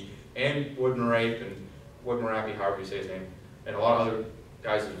 obvious to me, and Woodmarappy, however you say his name, and a lot of other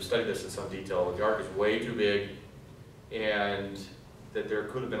guys that have studied this in some detail, that the ark is way too big, and that there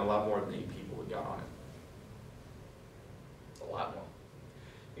could have been a lot more than 8 people that got on it. A lot more.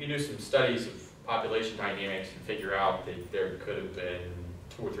 You can do some studies of population dynamics and figure out that there could have been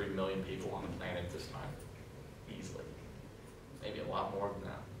 2 or 3 million people on the planet this time, easily. Maybe a lot more than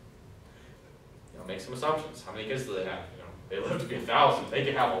that. You know, make some assumptions. How many kids do they have? You know, they live to be 1,000. They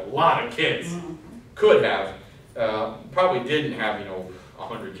could have a lot of kids. Could have. Probably didn't have,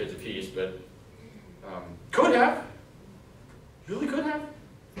 100 kids apiece, but could have. Really could have.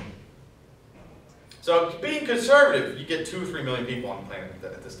 So being conservative, you get 2 or 3 million people on the planet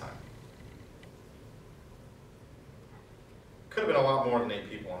at this time. Could have been a lot more than 8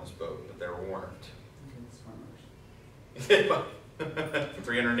 people on this boat, but there weren't. For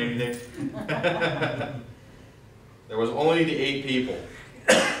 380 days. There was only the 8 people.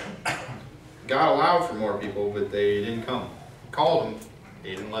 God allowed for more people, but they didn't come. He called them,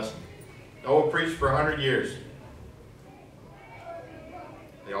 they didn't listen. Noah preached for 100 years.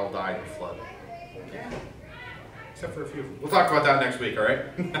 They all died in the flood. Yeah. Except for a few. We'll talk about that next week, all right?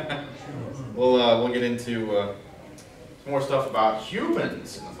 We'll get into some more stuff about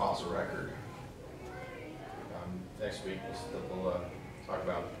humans in the fossil record. Next week we'll talk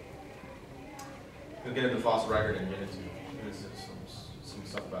about. We'll get into the fossil record and get into some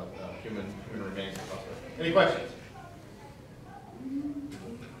stuff about human remains in the fossil record. Any questions?